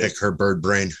finally talented. pick her bird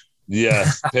brain.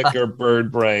 Yes, pick her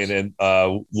bird brain, and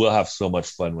we'll have so much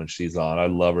fun when she's on. I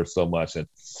love her so much, and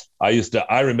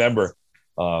I remember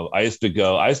I used to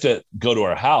go to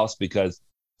her house because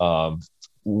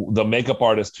the makeup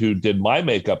artist who did my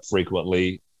makeup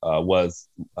frequently was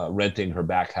renting her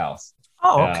back house.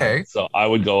 Oh, okay. So I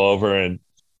would go over and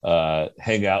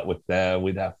hang out with them.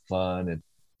 We'd have fun,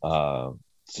 and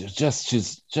she's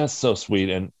just so sweet.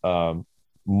 And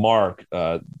Mark,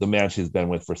 the man she's been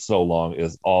with for so long,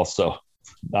 is also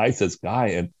nicest guy.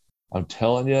 And I'm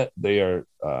telling you, they are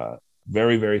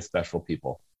very, very special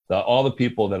people. All the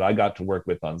people that I got to work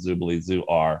with on Zoobilee Zoo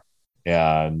are,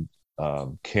 and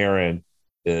Karen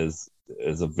is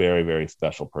a very, very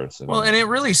special person. Well, and it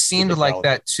really seemed Super like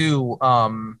talented. that too.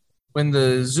 When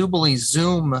the Zoobilee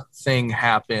Zoom thing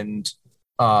happened,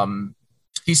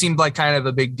 he seemed like kind of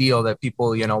a big deal that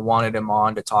people, you know, wanted him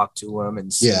on to talk to him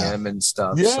and see Yeah. him and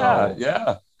stuff. Yeah, So,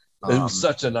 yeah. He was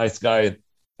such a nice guy,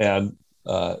 and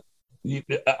I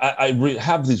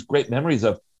have these great memories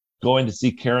of going to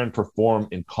see Karen perform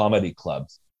in comedy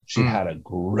clubs. She had a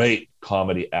great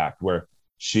comedy act where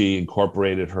she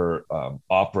incorporated her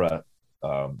opera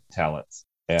talents.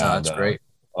 And, that's great.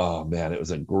 Oh man, it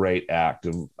was a great act.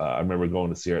 And I remember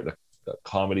going to see her at the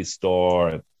Comedy Store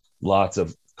and lots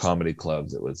of comedy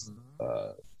clubs. It was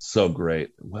so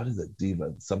great. What is it?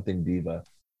 Diva, something Diva.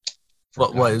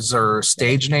 What was her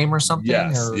stage name or something?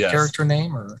 Yes, or yes. character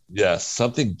name? Or Yes,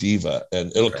 something Diva,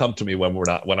 and it'll come to me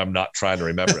when I'm not trying to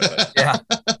remember it. yeah,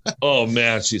 Oh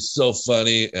man, she's so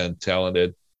funny and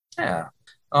talented. yeah.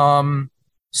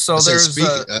 So there's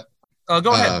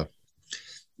go ahead.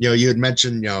 You know, you had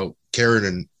mentioned, you know, Karen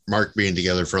and Mark being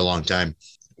together for a long time.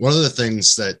 One of the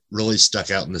things that really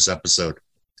stuck out in this episode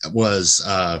was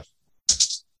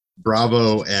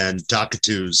Bravo and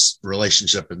Takatu's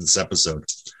relationship in this episode.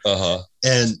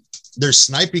 And they're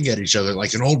sniping at each other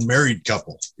like an old married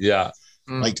couple. Yeah.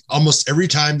 Like almost every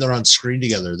time they're on screen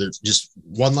together, they're just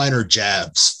one-liner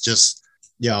jabs. Just,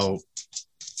 you know,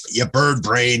 you bird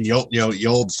brain, you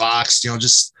old fox, you know,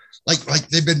 just like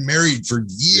they've been married for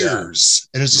years.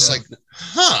 And it's just like,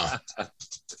 huh.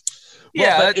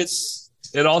 Yeah, Well, but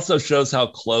it also shows how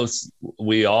close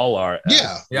we all are. As,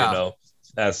 Yeah. You know,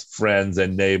 as friends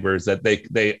and neighbors, that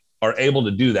they are able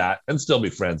to do that and still be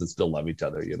friends and still love each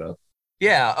other. You know.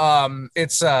 Yeah.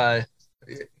 It's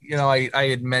you know, I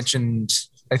had mentioned,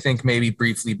 I think maybe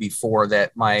briefly before,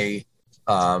 that my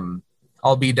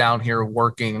I'll be down here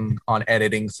working on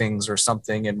editing things or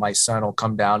something, and my son will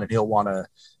come down and he'll want to,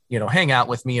 you know, hang out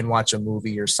with me and watch a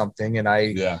movie or something, and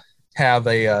I have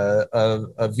a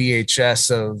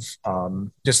VHS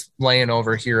of just laying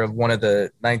over here of one of the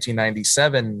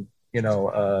 1997, you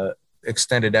know,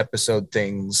 extended episode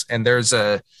things, and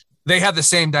they have the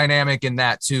same dynamic in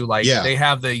that too. Like they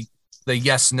have the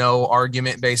yes no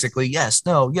argument, basically, yes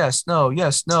no,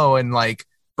 and like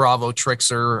Bravo tricks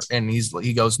her and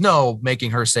he goes no,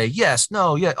 making her say yes,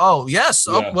 no, yeah, oh yes,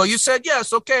 oh, well you said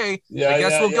yes, okay, I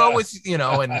guess we'll go with, you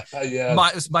know, and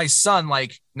my son,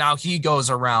 like, now he goes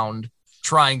around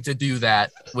trying to do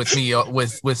that with me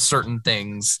with certain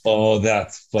things. Oh,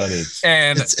 that's funny.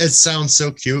 And it sounds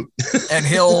so cute. And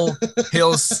he'll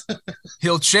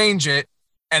change it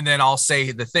and then I'll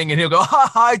say the thing and he'll go,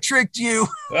 ha, I tricked you.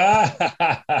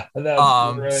 That's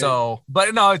great. So,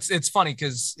 but no, it's funny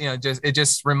because, you know, it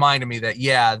just reminded me that,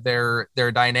 yeah, their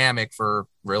dynamic for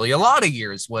really a lot of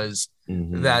years was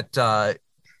that,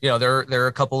 you know, there are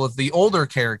a couple of the older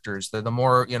characters, the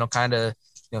more, you know, kind of,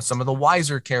 you know, some of the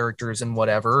wiser characters and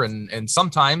whatever. And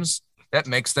sometimes that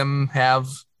makes them have,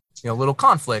 you know, little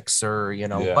conflicts or, you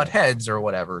know, butt heads or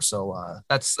whatever. So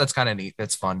that's kind of neat.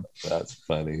 That's fun. That's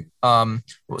funny.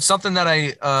 Something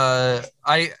that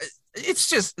it's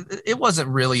just, it wasn't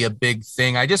really a big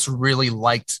thing. I just really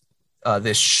liked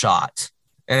this shot,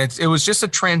 and it was just a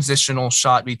transitional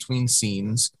shot between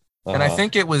scenes. And I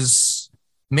think it was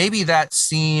maybe that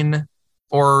scene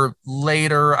or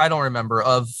later, I don't remember,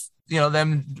 of, you know,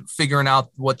 them figuring out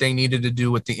what they needed to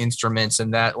do with the instruments,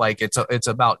 and that like it's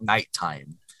about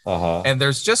nighttime. And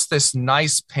there's just this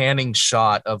nice panning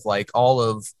shot of like all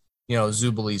of, you know,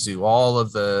 Zoobilee Zoo, all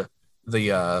of the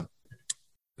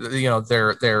you know,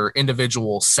 their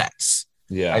individual sets,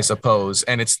 I suppose.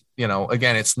 And it's, you know,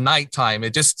 again, it's nighttime.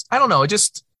 It just, I don't know, it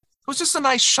was just a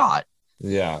nice shot.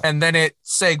 And then it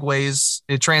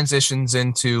transitions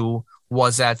into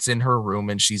Wozzett's in her room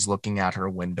and she's looking at her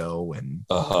window, and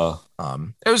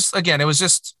it was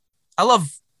just, I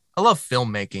love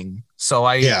filmmaking. So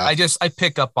I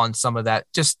pick up on some of that,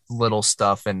 just little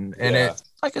stuff. And it,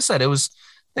 like I said,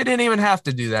 they didn't even have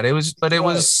to do that. It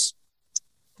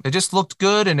just looked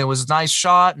good, and it was a nice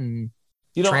shot, and,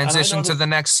 you know, transition to the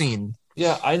next scene.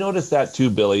 Yeah. I noticed that too,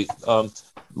 Billy.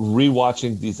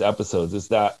 Rewatching these episodes is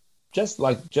that just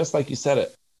like you said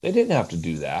it, they didn't have to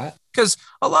do that. Because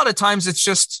a lot of times it's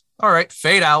just, all right,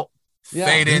 fade out,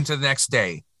 fade into the next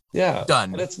day. Yeah.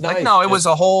 Done. And it's nice. Like, no, it was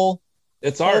a whole,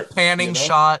 it's art panning, you know?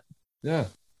 Shot. Yeah.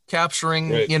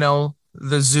 Capturing, you know,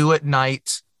 the zoo at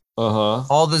night.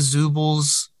 All the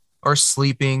Zoobles are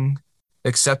sleeping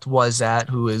except Wozzette,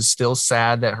 who is still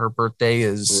sad that her birthday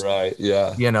is right.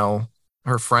 Yeah. You know,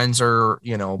 her friends are,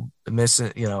 you know,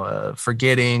 missing, you know,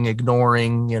 forgetting,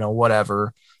 ignoring, you know,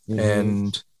 whatever.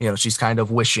 And, you know, she's kind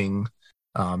of wishing,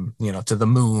 you know, to the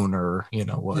moon or, you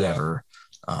know, whatever.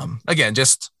 Again,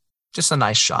 just a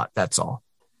nice shot. That's all.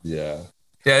 Yeah.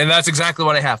 Yeah. And that's exactly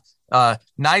what I have.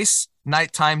 Nice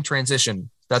nighttime transition.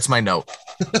 That's my note.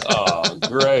 Oh,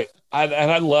 great. And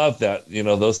I love that, you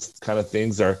know, those kind of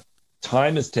things are,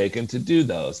 time is taken to do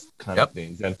those kind of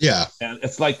things. And and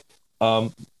it's like,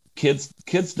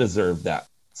 kids deserve that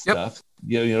stuff.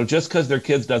 You know, just because they're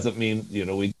kids doesn't mean, you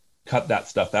know, we cut that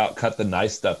stuff out, cut the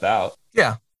nice stuff out.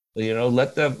 Yeah. You know,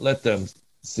 let them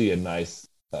see a nice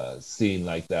scene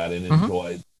like that and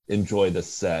enjoy the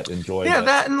set, enjoy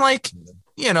that. And like,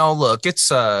 you know, look, it's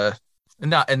not,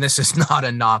 and this is not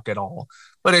a knock at all,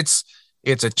 but it's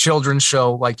a children's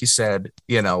show, like you said.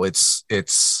 You know, it's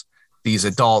these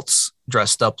adults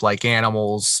dressed up like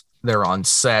animals. They're on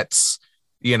sets,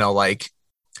 you know, like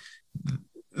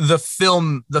the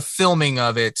filming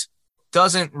of it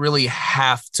doesn't really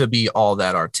have to be all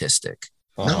that artistic.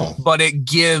 No. But it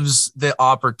gives the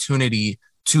opportunity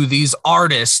to these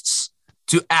artists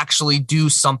to actually do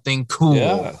something cool.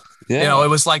 Yeah. You know, it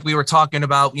was like we were talking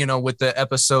about, you know, with the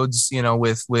episodes, you know,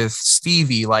 with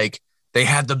Stevie, like they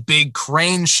had the big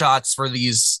crane shots for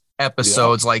these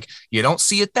episodes. Like you don't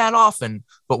see it that often,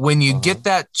 but when you get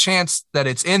that chance that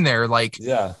it's in there, like,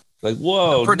 like,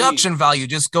 whoa, the production value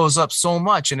just goes up so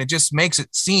much, and it just makes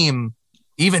it seem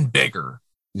even bigger.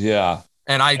 Yeah.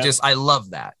 And I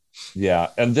love that. Yeah.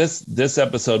 And this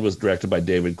episode was directed by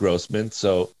David Grossman.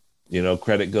 So, you know,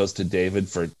 credit goes to David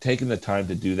for taking the time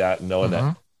to do that and knowing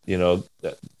that, you know,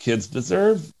 that kids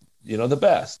deserve, you know, the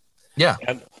best. Yeah.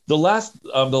 And the last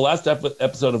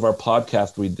episode of our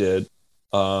podcast we did,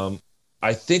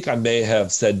 I think I may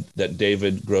have said that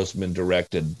David Grossman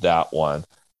directed that one,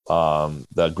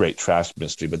 the Great Trash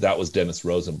Mystery, but that was Dennis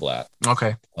Rosenblatt.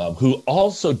 Okay. Who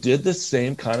also did the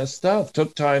same kind of stuff.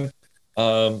 Took time,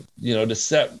 you know, to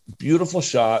set beautiful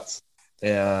shots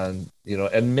and, you know,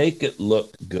 and make it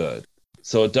look good.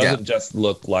 So it doesn't just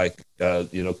look like,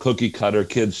 you know, cookie cutter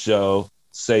kids show,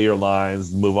 say your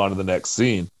lines, move on to the next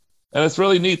scene. And it's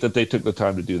really neat that they took the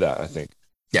time to do that, I think.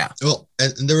 Yeah. Well,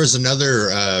 and there was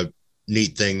another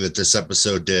neat thing that this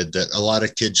episode did that a lot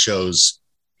of kid shows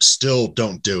still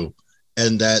don't do.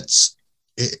 And that's,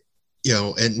 it, you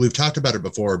know, and we've talked about it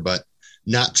before, but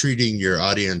not treating your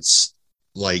audience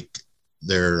like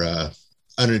they're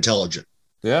unintelligent.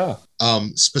 Yeah.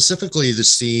 Specifically the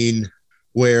scene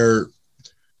where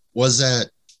Wozzette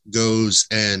goes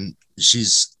and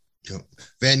she's, you know,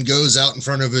 Van Gogh's out in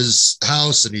front of his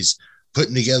house and he's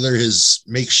putting together his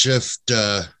makeshift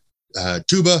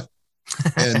tuba,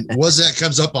 and Wozzette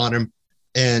comes up on him,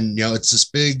 and, you know, it's this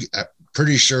big,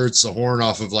 pretty sure it's the horn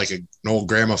off of like an old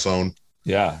gramophone,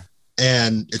 Yeah.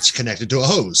 and it's connected to a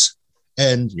hose.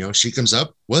 And, she comes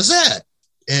up, what's that?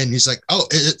 And he's like, oh,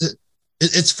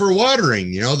 it's for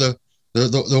watering. The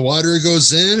water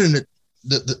goes in and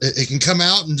it can come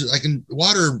out and I can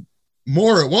water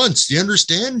more at once. Do you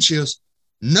understand? And she goes,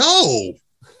 no.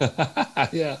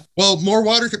 Yeah. Well, more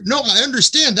water. No, I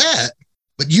understand that,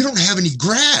 but you don't have any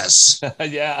grass.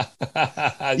 Yeah.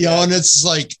 And it's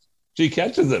like, she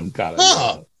catches him kind of.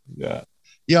 Huh.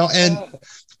 Yeah. And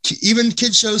even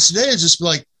kid shows today is just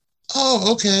like,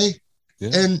 oh, okay. Yeah.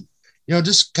 And,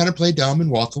 just kind of play dumb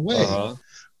and walk away. Uh-huh.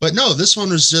 But no, this one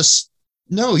was just,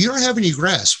 no, you don't have any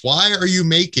grass. Why are you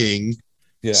making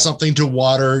something to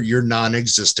water your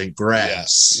non-existent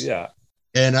grass? Yeah.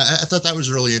 And I thought that was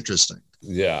really interesting.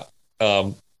 Yeah.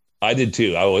 I did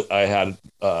too. I had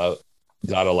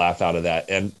got a laugh out of that.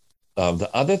 And the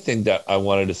other thing that I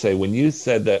wanted to say, when you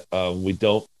said that we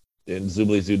don't, in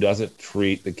Zoobilee Zoo doesn't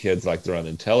treat the kids like they're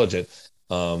unintelligent,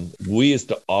 we used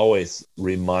to always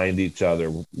remind each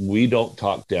other, we don't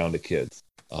talk down to kids.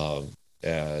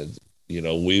 And,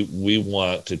 we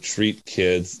want to treat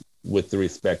kids with the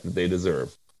respect that they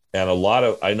deserve. And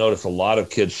I notice a lot of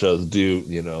kids shows do,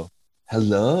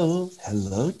 hello,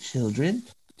 children.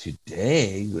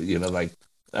 Today,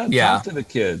 talk to the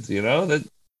kids, that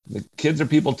the kids are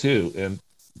people too. And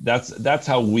that's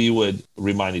how we would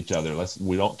remind each other.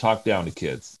 We don't talk down to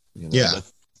kids.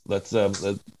 Let's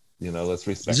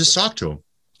respect. Just talk to them.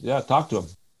 Yeah, talk to them.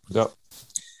 Yep.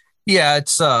 Yeah,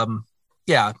 it's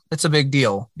a big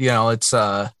deal. It's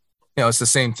it's the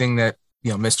same thing that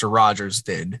Mr. Rogers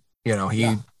did.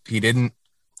 He didn't.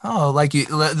 Oh, like you,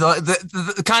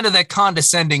 the kind of that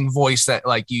condescending voice that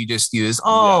like you just use.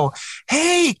 Oh,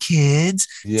 hey kids,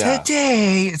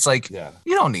 today. It's like you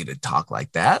don't need to talk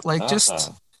like that. Like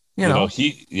just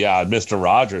Mr.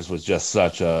 Rogers was just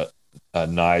such a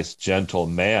nice, gentle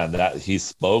man that he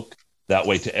spoke that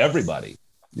way to everybody.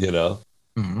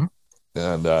 Mm-hmm.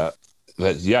 And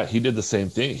he did the same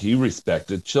thing. He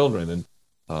respected children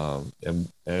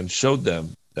and showed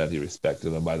them that he respected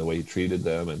them by the way he treated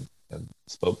them and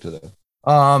spoke to them.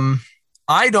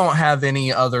 I don't have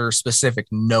any other specific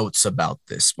notes about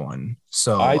this one.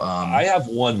 So I have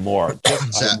one more.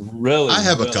 I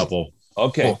have a couple.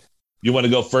 Okay. Cool. You want to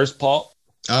go first, Paul?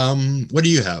 What do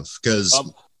you have? Because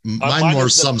mine more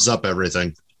sums up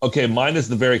everything. Okay, mine is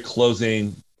the very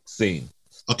closing scene.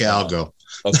 Okay, I'll go.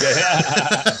 Okay.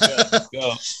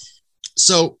 Go.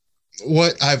 So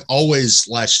what I've always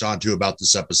latched onto about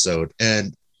this episode,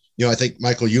 and I think,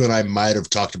 Michael, you and I might have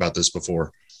talked about this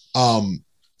before.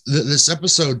 This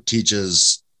episode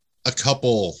teaches a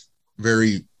couple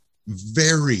very,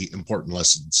 very important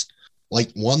lessons. Like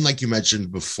one, like you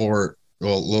mentioned before, a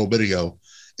little bit ago,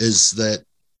 is that,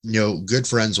 good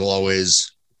friends will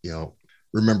always,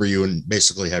 remember you and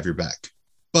basically have your back.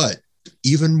 But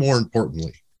even more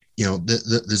importantly,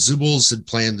 the Zoobles had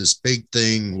planned this big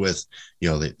thing with,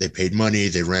 they paid money,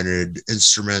 they rented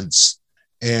instruments,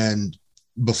 and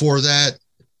before that,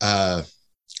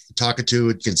 Takatu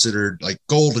had considered like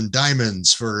gold and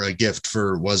diamonds for a gift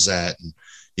for Wahzat, and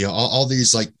all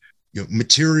these like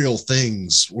material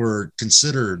things were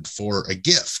considered for a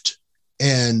gift.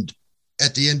 And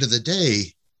at the end of the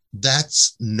day,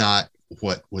 that's not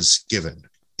what was given.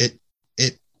 It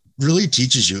really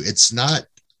teaches you it's not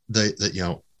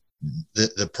the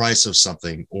price of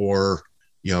something or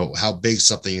how big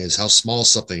something is, how small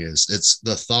something is. It's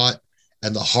the thought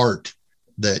and the heart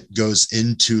that goes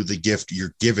into the gift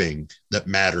you're giving that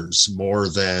matters more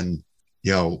than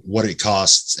what it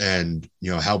costs and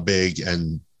how big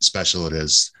and special it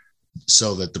is,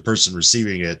 so that the person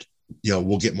receiving it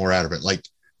will get more out of it. Like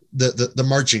the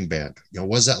marching band,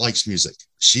 Wahzat likes music.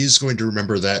 She's going to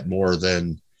remember that more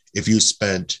than if you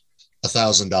spent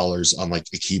 $1,000 on like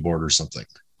a keyboard or something.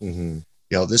 Mm-hmm.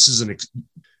 This is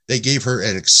they gave her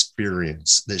an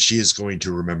experience that she is going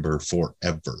to remember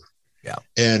forever. Yeah.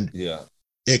 And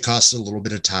it costs a little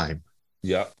bit of time.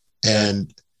 Yeah.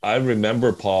 And I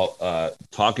remember Paul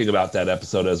talking about that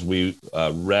episode as we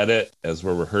read it, as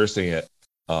we're rehearsing it,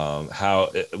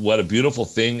 what a beautiful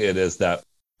thing it is that,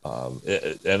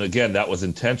 and again, that was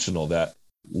intentional, that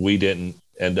we didn't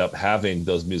end up having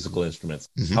those musical instruments.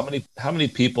 Mm-hmm. How many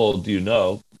people do you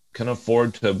know can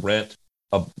afford to rent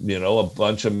a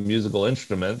bunch of musical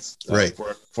instruments right.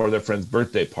 for their friend's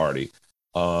birthday party?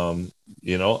 I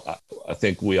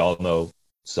think we all know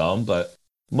some, but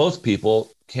most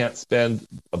people can't spend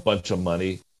a bunch of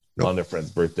money on their friend's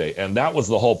birthday. And that was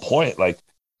the whole point. Like,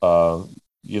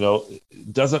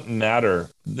 it doesn't matter.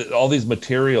 All these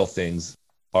material things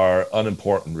are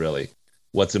unimportant, really.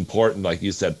 What's important, like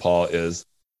you said, Paul, is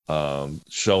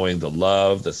showing the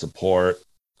love, the support.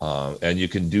 And you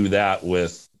can do that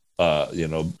with,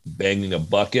 banging a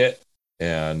bucket.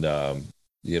 And,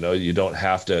 you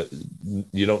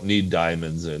don't need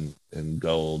diamonds and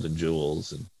gold and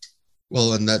jewels. And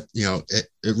Well, and that,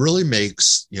 it really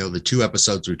makes, the 2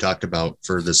 episodes we talked about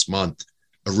for this month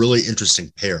a really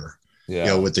interesting pair,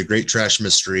 with the Great Trash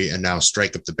Mystery and now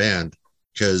Strike Up the Band,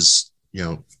 because,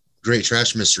 Great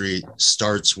Trash Mystery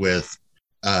starts with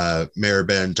Mayor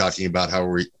Ben talking about how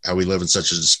we live in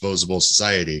such a disposable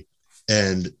society.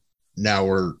 And now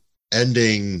we're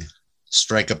ending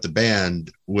Strike Up the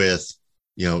Band with,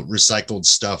 recycled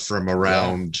stuff from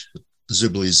around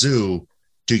Zoobilee Zoo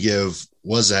to give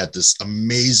Wozat this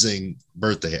amazing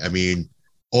birthday. I mean,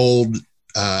 old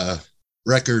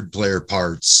record player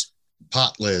parts,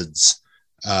 pot lids,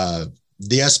 the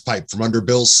S pipe from under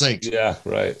Bill's sink. Yeah,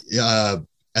 right.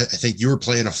 I think you were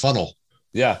playing a funnel.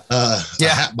 Yeah. A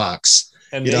hat box.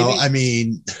 And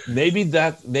maybe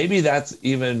that's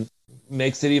even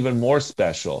makes it even more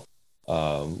special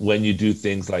when you do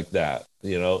things like that.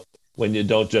 When you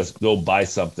don't just go buy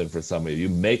something for somebody, you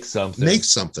make something.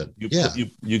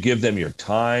 You give them your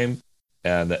time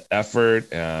and the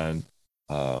effort, and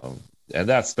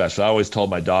that's special. I always told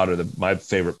my daughter that my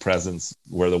favorite presents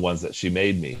were the ones that she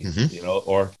made me,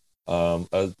 or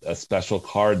a special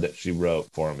card that she wrote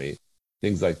for me,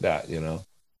 things like that.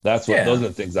 Those are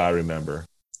the things I remember.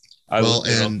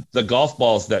 And the golf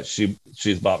balls that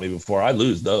she's bought me before, I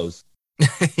lose those.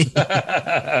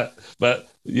 but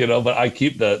I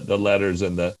keep the letters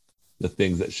and the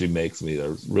things that she makes me.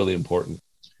 They're really important.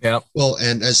 Yeah. Well,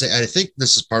 and I think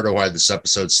this is part of why this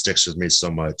episode sticks with me so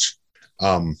much.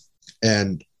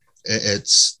 And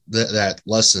it's that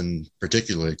lesson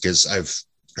particularly because I've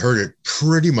heard it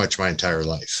pretty much my entire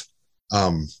life. I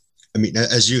mean,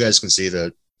 as you guys can see,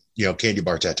 the candy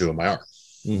bar tattoo on my arm.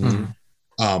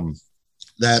 Mm-hmm.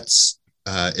 That's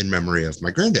in memory of my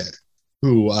granddad,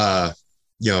 who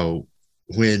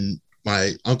when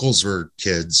my uncles were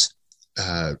kids,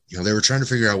 they were trying to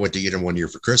figure out what to get him one year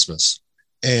for Christmas.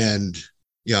 And,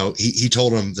 he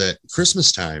told them that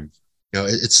Christmas time,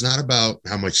 it's not about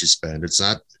how much you spend. It's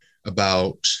not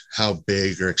about how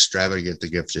big or extravagant the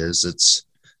gift is. It's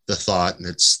the thought and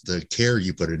it's the care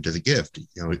you put into the gift,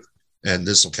 and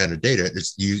this will kind of date it.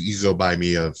 It's you go buy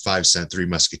me a 5-cent Three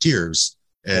Musketeers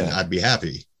and I'd be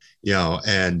happy,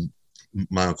 and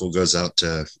my uncle goes out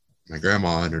to my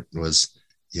grandma and it was,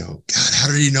 God, how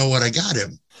did he know what I got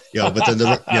him? But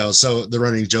then so the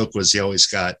running joke was he always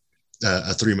got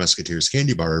a Three Musketeers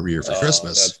candy bar every year for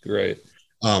Christmas. That's great.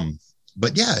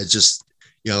 But yeah, it just,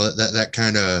 that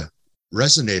kind of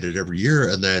resonated every year.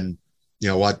 And then,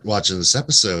 watching this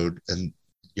episode and,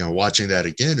 watching that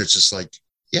again, it's just like,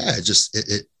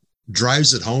 it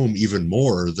drives it home even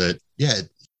more that,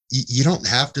 you don't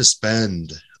have to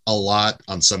spend a lot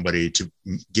on somebody to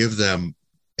give them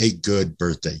a good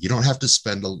birthday. You don't have to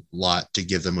spend a lot to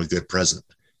give them a good present.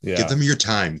 Give them your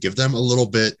time, give them a little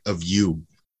bit of you.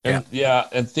 And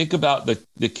think about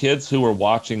the kids who were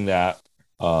watching that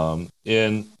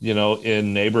in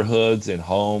neighborhoods and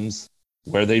homes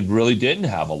where they really didn't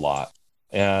have a lot.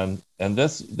 And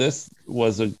this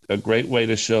was a great way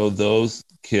to show those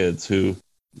kids who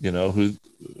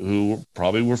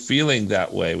probably were feeling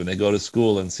that way when they go to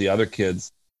school and see other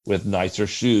kids with nicer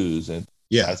shoes and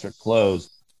nicer clothes,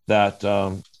 that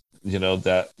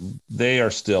that they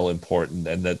are still important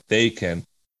and that they can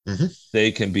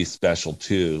be special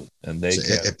too, and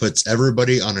it puts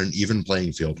everybody on an even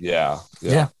playing field. Yeah,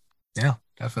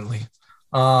 definitely.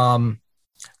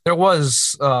 There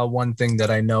was one thing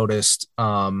that I noticed,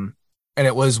 and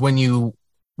it was when you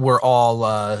were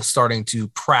all starting to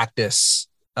practice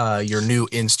your new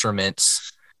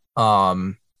instruments,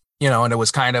 and it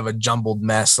was kind of a jumbled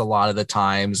mess a lot of the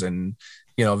times, and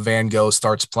Van Gogh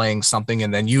starts playing something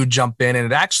and then you jump in and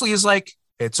it actually is like,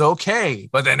 it's okay.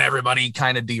 But then everybody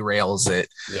kind of derails it.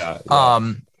 Yeah.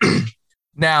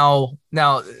 Now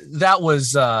that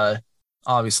was,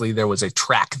 obviously there was a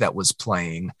track that was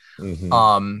playing.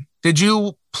 Mm-hmm. Did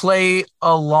you play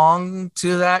along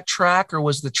to that track or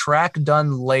was the track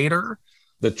done later?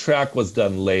 The track was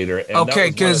done later. And okay.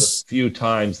 That was one of the few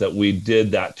times that we did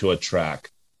that to a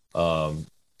track.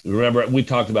 Remember, we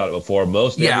talked about it before.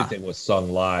 Everything was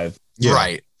sung live. Yeah.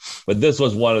 Right. But this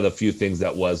was one of the few things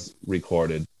that was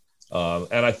recorded.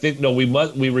 And I think,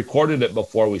 we recorded it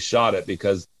before we shot it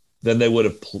because then they would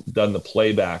have done the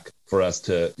playback for us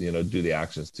to, do the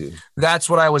actions too. That's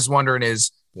what I was wondering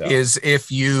is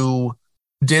if you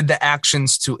did the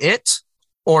actions to it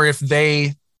or if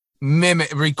they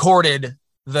recorded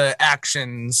the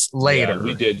actions Yeah, later.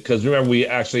 we did, because remember we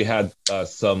actually had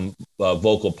some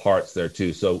vocal parts there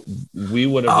too. So we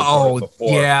would have recorded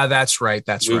before. Yeah, that's right.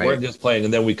 We weren't just playing,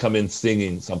 and then we come in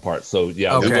singing some parts. So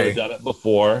yeah, we would have done it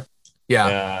before.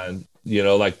 Yeah, and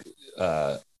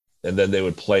and then they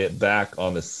would play it back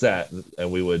on the set,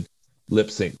 and we would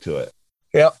lip sync to it.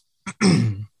 Yep.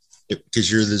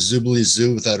 Because you're the Zoobly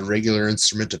Zoo without a regular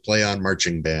instrument to play on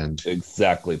marching band.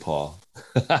 Exactly, Paul.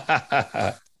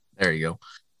 There you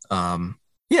go.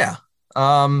 Yeah.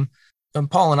 And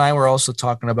Paul and I were also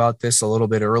talking about this a little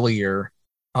bit earlier.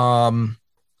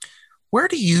 Where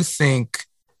do you think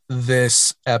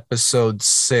this episode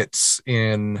sits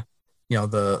in,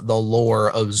 the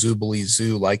lore of Zoobly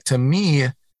Zoo? Like, to me,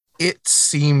 it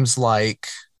seems like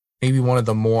maybe one of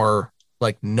the more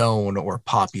like known or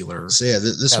popular. So yeah,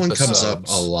 this one comes up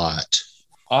a lot.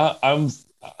 I'm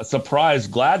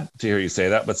surprised, glad to hear you say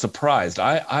that, but surprised.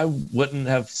 I wouldn't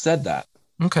have said that.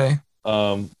 Okay.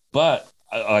 But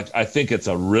I think it's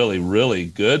a really, really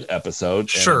good episode.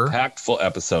 Sure. And impactful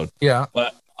episode. Yeah.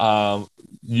 But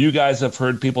you guys have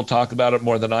heard people talk about it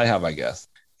more than I have, I guess.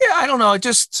 Yeah, I don't know.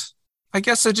 I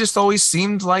guess it just always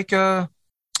seemed like a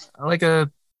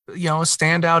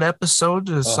standout episode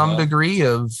to some degree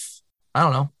of, I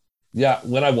don't know. Yeah,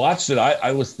 when I watched it,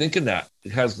 I was thinking that,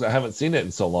 because I haven't seen it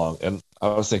in so long, and I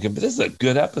was thinking, but this is a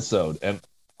good episode, and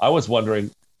I was wondering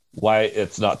why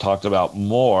it's not talked about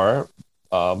more.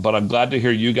 But I'm glad to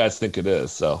hear you guys think it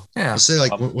is. So yeah, I say,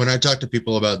 like, when I talk to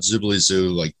people about Zoobly Zoo,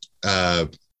 like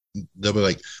they'll be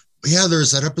like, yeah,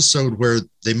 there's that episode where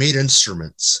they made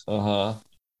instruments.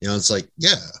 It's like,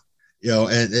 yeah,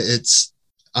 and it's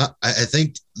I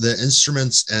think the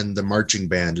instruments and the marching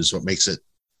band is what makes it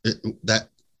that,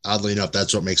 oddly enough,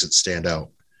 that's what makes it stand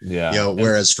out. Yeah.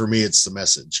 Whereas for me, it's the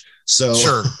message. So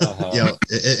sure.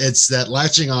 It's that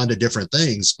latching on to different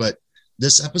things, but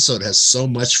this episode has so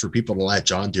much for people to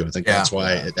latch onto. I think that's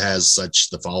why it has such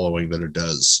the following that it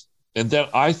does. And then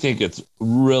I think it's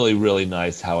really, really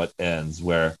nice how it ends,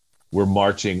 where we're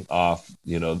marching off,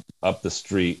 up the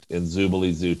street in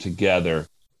Zoobly Zoo together.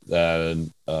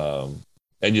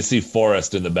 And you see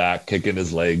Forrest in the back kicking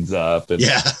his legs up. And,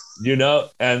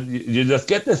 and you just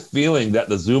get this feeling that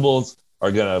the Zoobles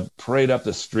are going to parade up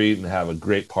the street and have a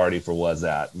great party for Was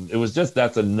That. And it was just,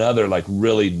 that's another like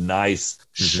really nice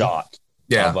shot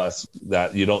of us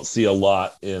that you don't see a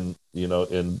lot in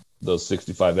those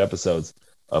 65 episodes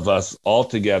of us all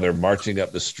together marching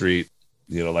up the street,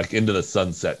 like into the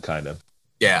sunset kind of.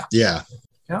 Yeah.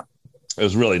 It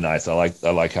was really nice. I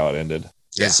like how it ended.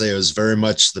 I'd say it was very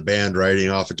much the band riding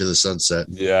off into the sunset.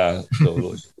 Yeah,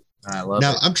 totally. I love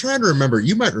now, it. I'm trying to remember.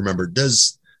 You might remember.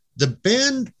 Does the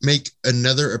band make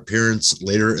another appearance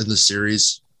later in the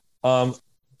series?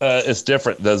 It's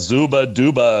different. The Zuba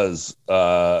Dubas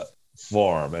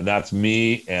form, and that's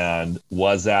me and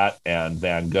Was That and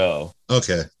Van Gogh.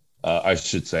 Okay. I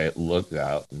should say Look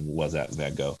Out and Was That and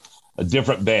Van Gogh. A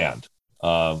different band.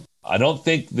 I don't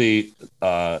think the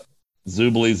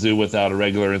Zoobly Zoo without a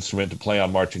regular instrument to play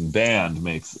on marching band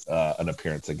makes an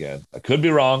appearance again. I could be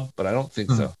wrong, but I don't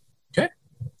think so. Okay.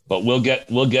 But we'll get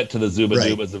to the Zuba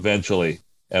Dubas eventually,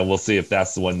 and we'll see if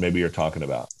that's the one maybe you're talking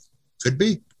about. Could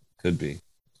be.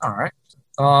 All right.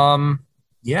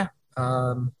 Yeah.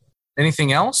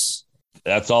 Anything else?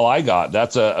 That's all I got.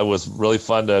 It was really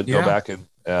fun to go back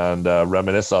and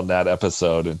reminisce on that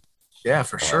episode. And yeah,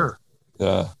 for sure.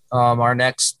 Yeah. Our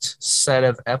next set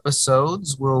of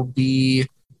episodes will be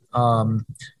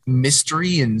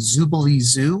Mystery in Zoobly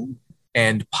Zoo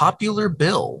and Popular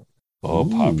Bill. Oh,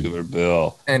 Popular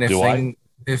Bill. And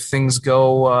if things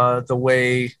go the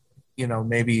way,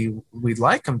 maybe we'd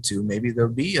like them to, maybe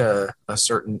there'll be a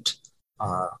certain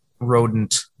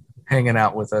rodent hanging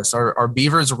out with us. Are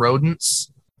beavers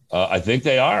rodents? I think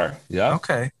they are. Yeah.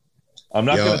 Okay. I'm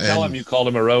not going to tell him you called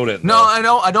him a rodent. No,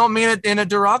 I don't mean it in a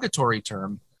derogatory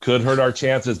term. Could hurt our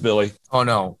chances, Billy. Oh,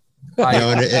 no.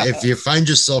 And if you find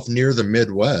yourself near the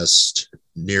Midwest,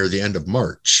 near the end of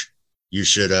March, you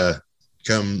should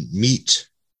come meet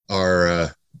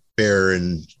our bear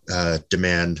in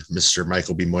demand, Mr.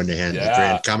 Michael B. Moynihan, at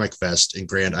Grand Comic Fest in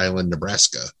Grand Island,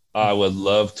 Nebraska. I would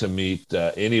love to meet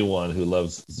anyone who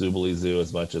loves Zoobly Zoo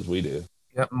as much as we do.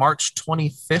 Yep, March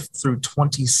 25th through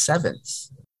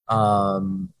 27th.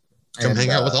 Come hang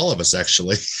out with all of us,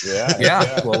 actually.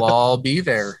 Yeah, we'll all be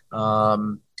there.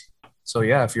 So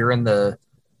yeah, if you're in the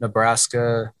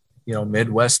Nebraska,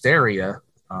 Midwest area,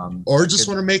 or just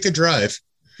want to make a drive.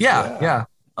 Yeah.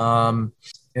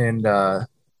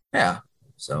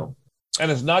 So.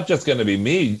 And it's not just going to be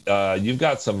me. You've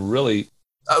got some really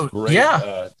great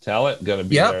talent going to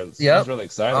be there. It's really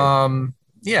exciting.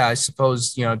 I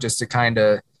suppose, just to kind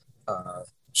of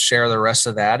share the rest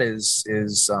of that is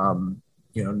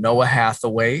Noah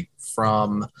Hathaway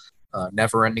from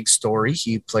Neverending Story.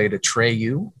 He played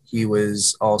Atreyu. He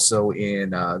was also in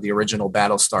the original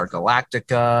Battlestar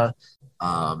Galactica.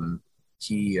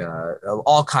 He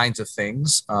all kinds of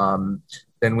things.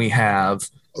 Then we have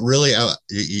really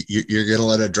you're gonna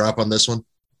let it drop on this one.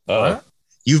 What?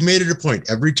 You've made it a point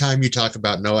every time you talk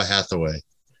about Noah Hathaway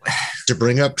to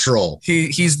bring up Troll.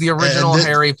 He's the original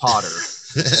Harry Potter.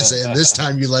 And this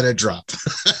time you let it drop.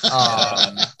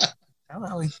 I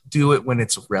only do it when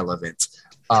it's relevant.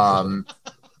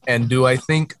 And do I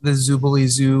think the Zoobilee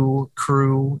Zoo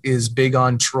crew is big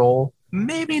on Troll?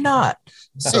 Maybe not.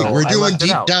 So hey, we're doing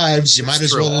deep dives. You might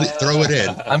as well throw it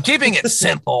in. I'm keeping it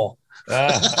simple.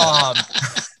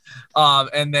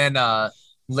 And then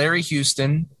Larry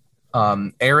Houston,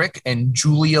 Eric and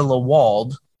Julia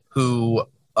Lawald, who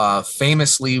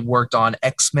famously worked on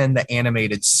X-Men, the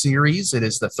animated series. It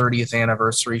is the 30th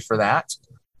anniversary for that.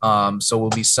 So we'll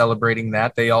be celebrating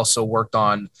that. They also worked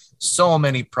on so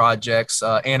many projects,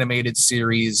 animated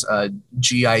series,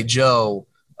 G.I. Joe,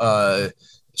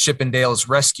 Chippendale's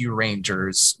Rescue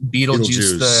Rangers,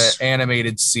 Beetlejuice, the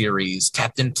animated series,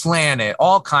 Captain Planet,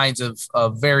 all kinds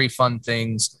of very fun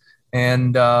things.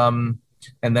 And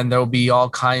then there'll be all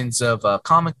kinds of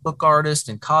comic book artists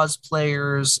and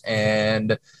cosplayers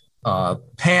and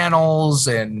panels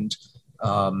and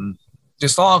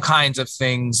just all kinds of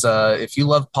things. If you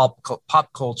love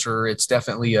pop culture, it's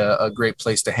definitely a great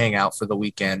place to hang out for the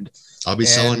weekend. I'll be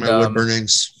selling my wood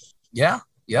burnings. Yeah.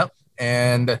 Yep.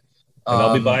 And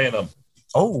I'll be buying them.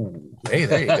 Oh, hey,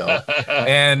 there you go.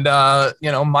 And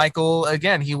Michael,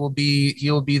 again, he will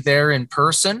be there in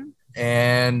person.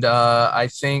 And I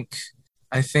think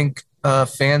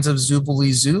fans of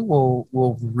Zoobilee Zoo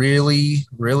will really,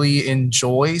 really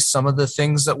enjoy some of the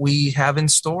things that we have in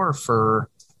store for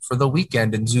the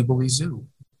weekend in Zoobilee Zoo.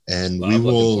 And we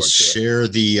will share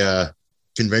the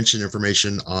convention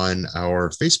information on our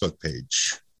Facebook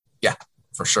page. Yeah,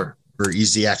 for sure. For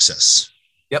easy access.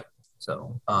 Yep.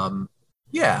 So,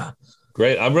 yeah.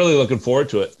 Great. I'm really looking forward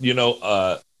to it.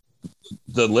 The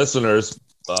listeners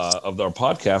of our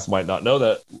podcast might not know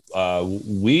that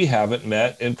we haven't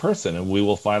met in person, and we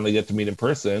will finally get to meet in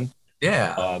person.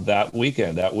 Yeah. That week.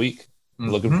 Mm-hmm.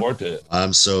 Looking forward to it.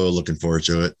 I'm so looking forward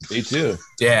to it. Me too.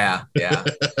 Yeah.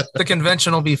 The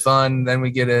convention will be fun. Then we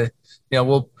get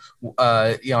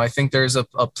I think there's a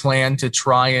plan to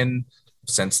try and,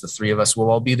 since the three of us will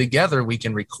all be together, we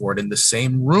can record in the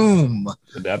same room.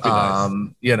 That'd be nice.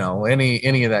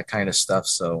 Any of that kind of stuff.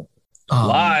 So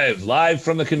live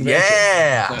from the convention.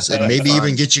 Yeah. So maybe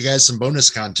even get you guys some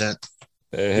bonus content.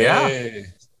 Hey. Yeah.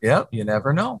 Yep. You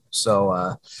never know.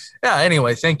 So,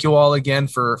 anyway, thank you all again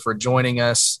for joining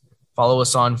us. Follow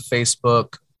us on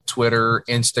Facebook, Twitter,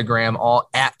 Instagram, all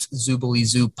at Zoobilee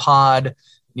Zoo Pod.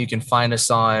 You can find us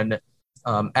on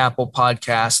Apple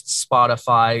Podcasts,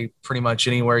 Spotify, pretty much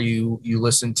anywhere you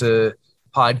listen to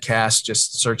podcasts.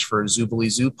 Just search for Zoobilee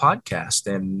Zoo Podcast,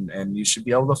 and you should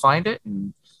be able to find it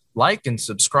and like and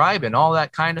subscribe and all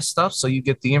that kind of stuff, so you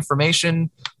get the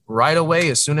information right away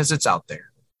as soon as it's out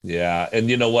there. Yeah, and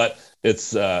you know what?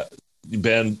 It's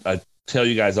been, I tell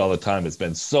you guys all the time, it's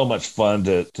been so much fun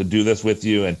to do this with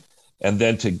you, and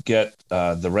then to get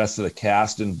the rest of the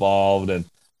cast involved, and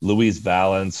Louise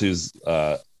Valens, who's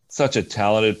such a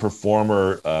talented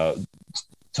performer,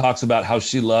 talks about how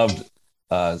she loved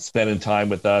spending time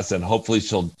with us, and hopefully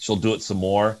she'll do it some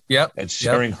more. Yep. And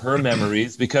sharing her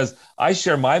memories, because I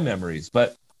share my memories,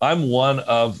 but I'm one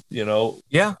of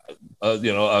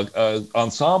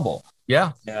ensemble.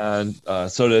 Yeah. And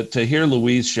so to hear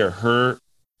Louise share her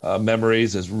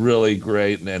memories is really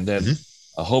great. And then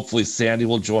hopefully Sandy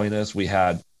will join us. We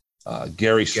had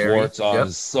Gary Schwartz on.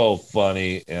 Is so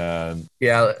funny. And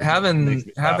having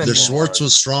the Schwartz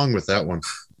was strong with that one.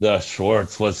 The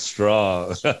Schwartz was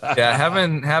strong.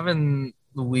 having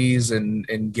Louise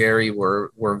and Gary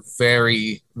were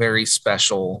very, very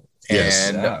special. Yes.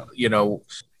 And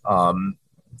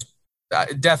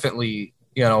definitely,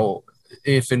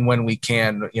 if and when we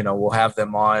can, we'll have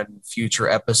them on future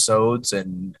episodes.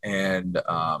 And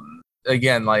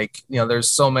again,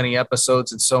 there's so many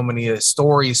episodes and so many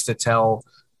stories to tell,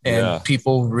 and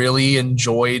people really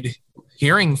enjoyed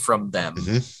hearing from them.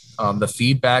 The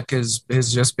feedback has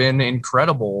just been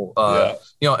incredible.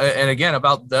 And again,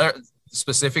 about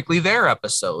specifically their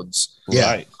episodes.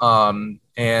 Right.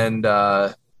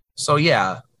 So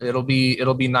it'll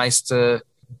be nice to,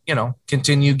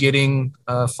 continue getting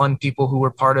fun people who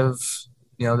were part of,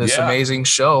 this amazing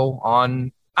show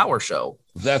on our show.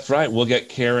 That's right. We'll get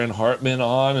Karen Hartman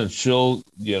on, and she'll,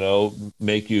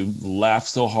 make you laugh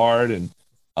so hard. And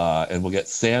and we'll get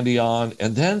Sandy on,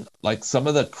 and then like some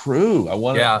of the crew.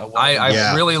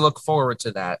 I really look forward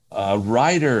to that.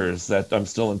 Writers that I'm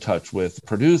still in touch with,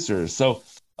 producers. So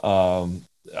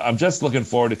I'm just looking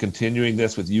forward to continuing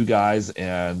this with you guys,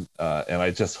 and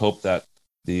I just hope that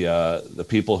the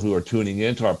people who are tuning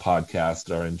into our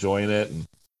podcast are enjoying it, and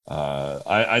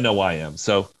I know I am.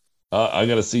 So I'm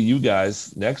gonna see you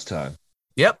guys next time.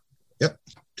 Yep.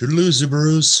 Toodaloo,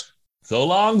 Zubaroos. So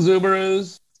long,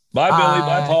 Zubaroos. Bye, Billy.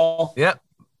 Bye, Paul. Yep.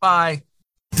 Bye.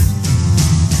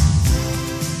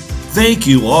 Thank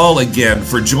you all again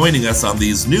for joining us on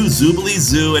these new Zoobilee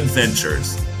Zoo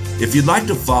adventures. If you'd like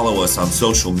to follow us on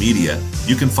social media,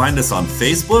 you can find us on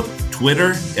Facebook,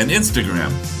 Twitter, and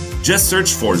Instagram. Just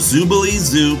search for Zoobilee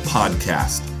Zoo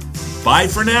Podcast. Bye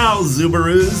for now,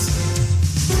 Zubaroos.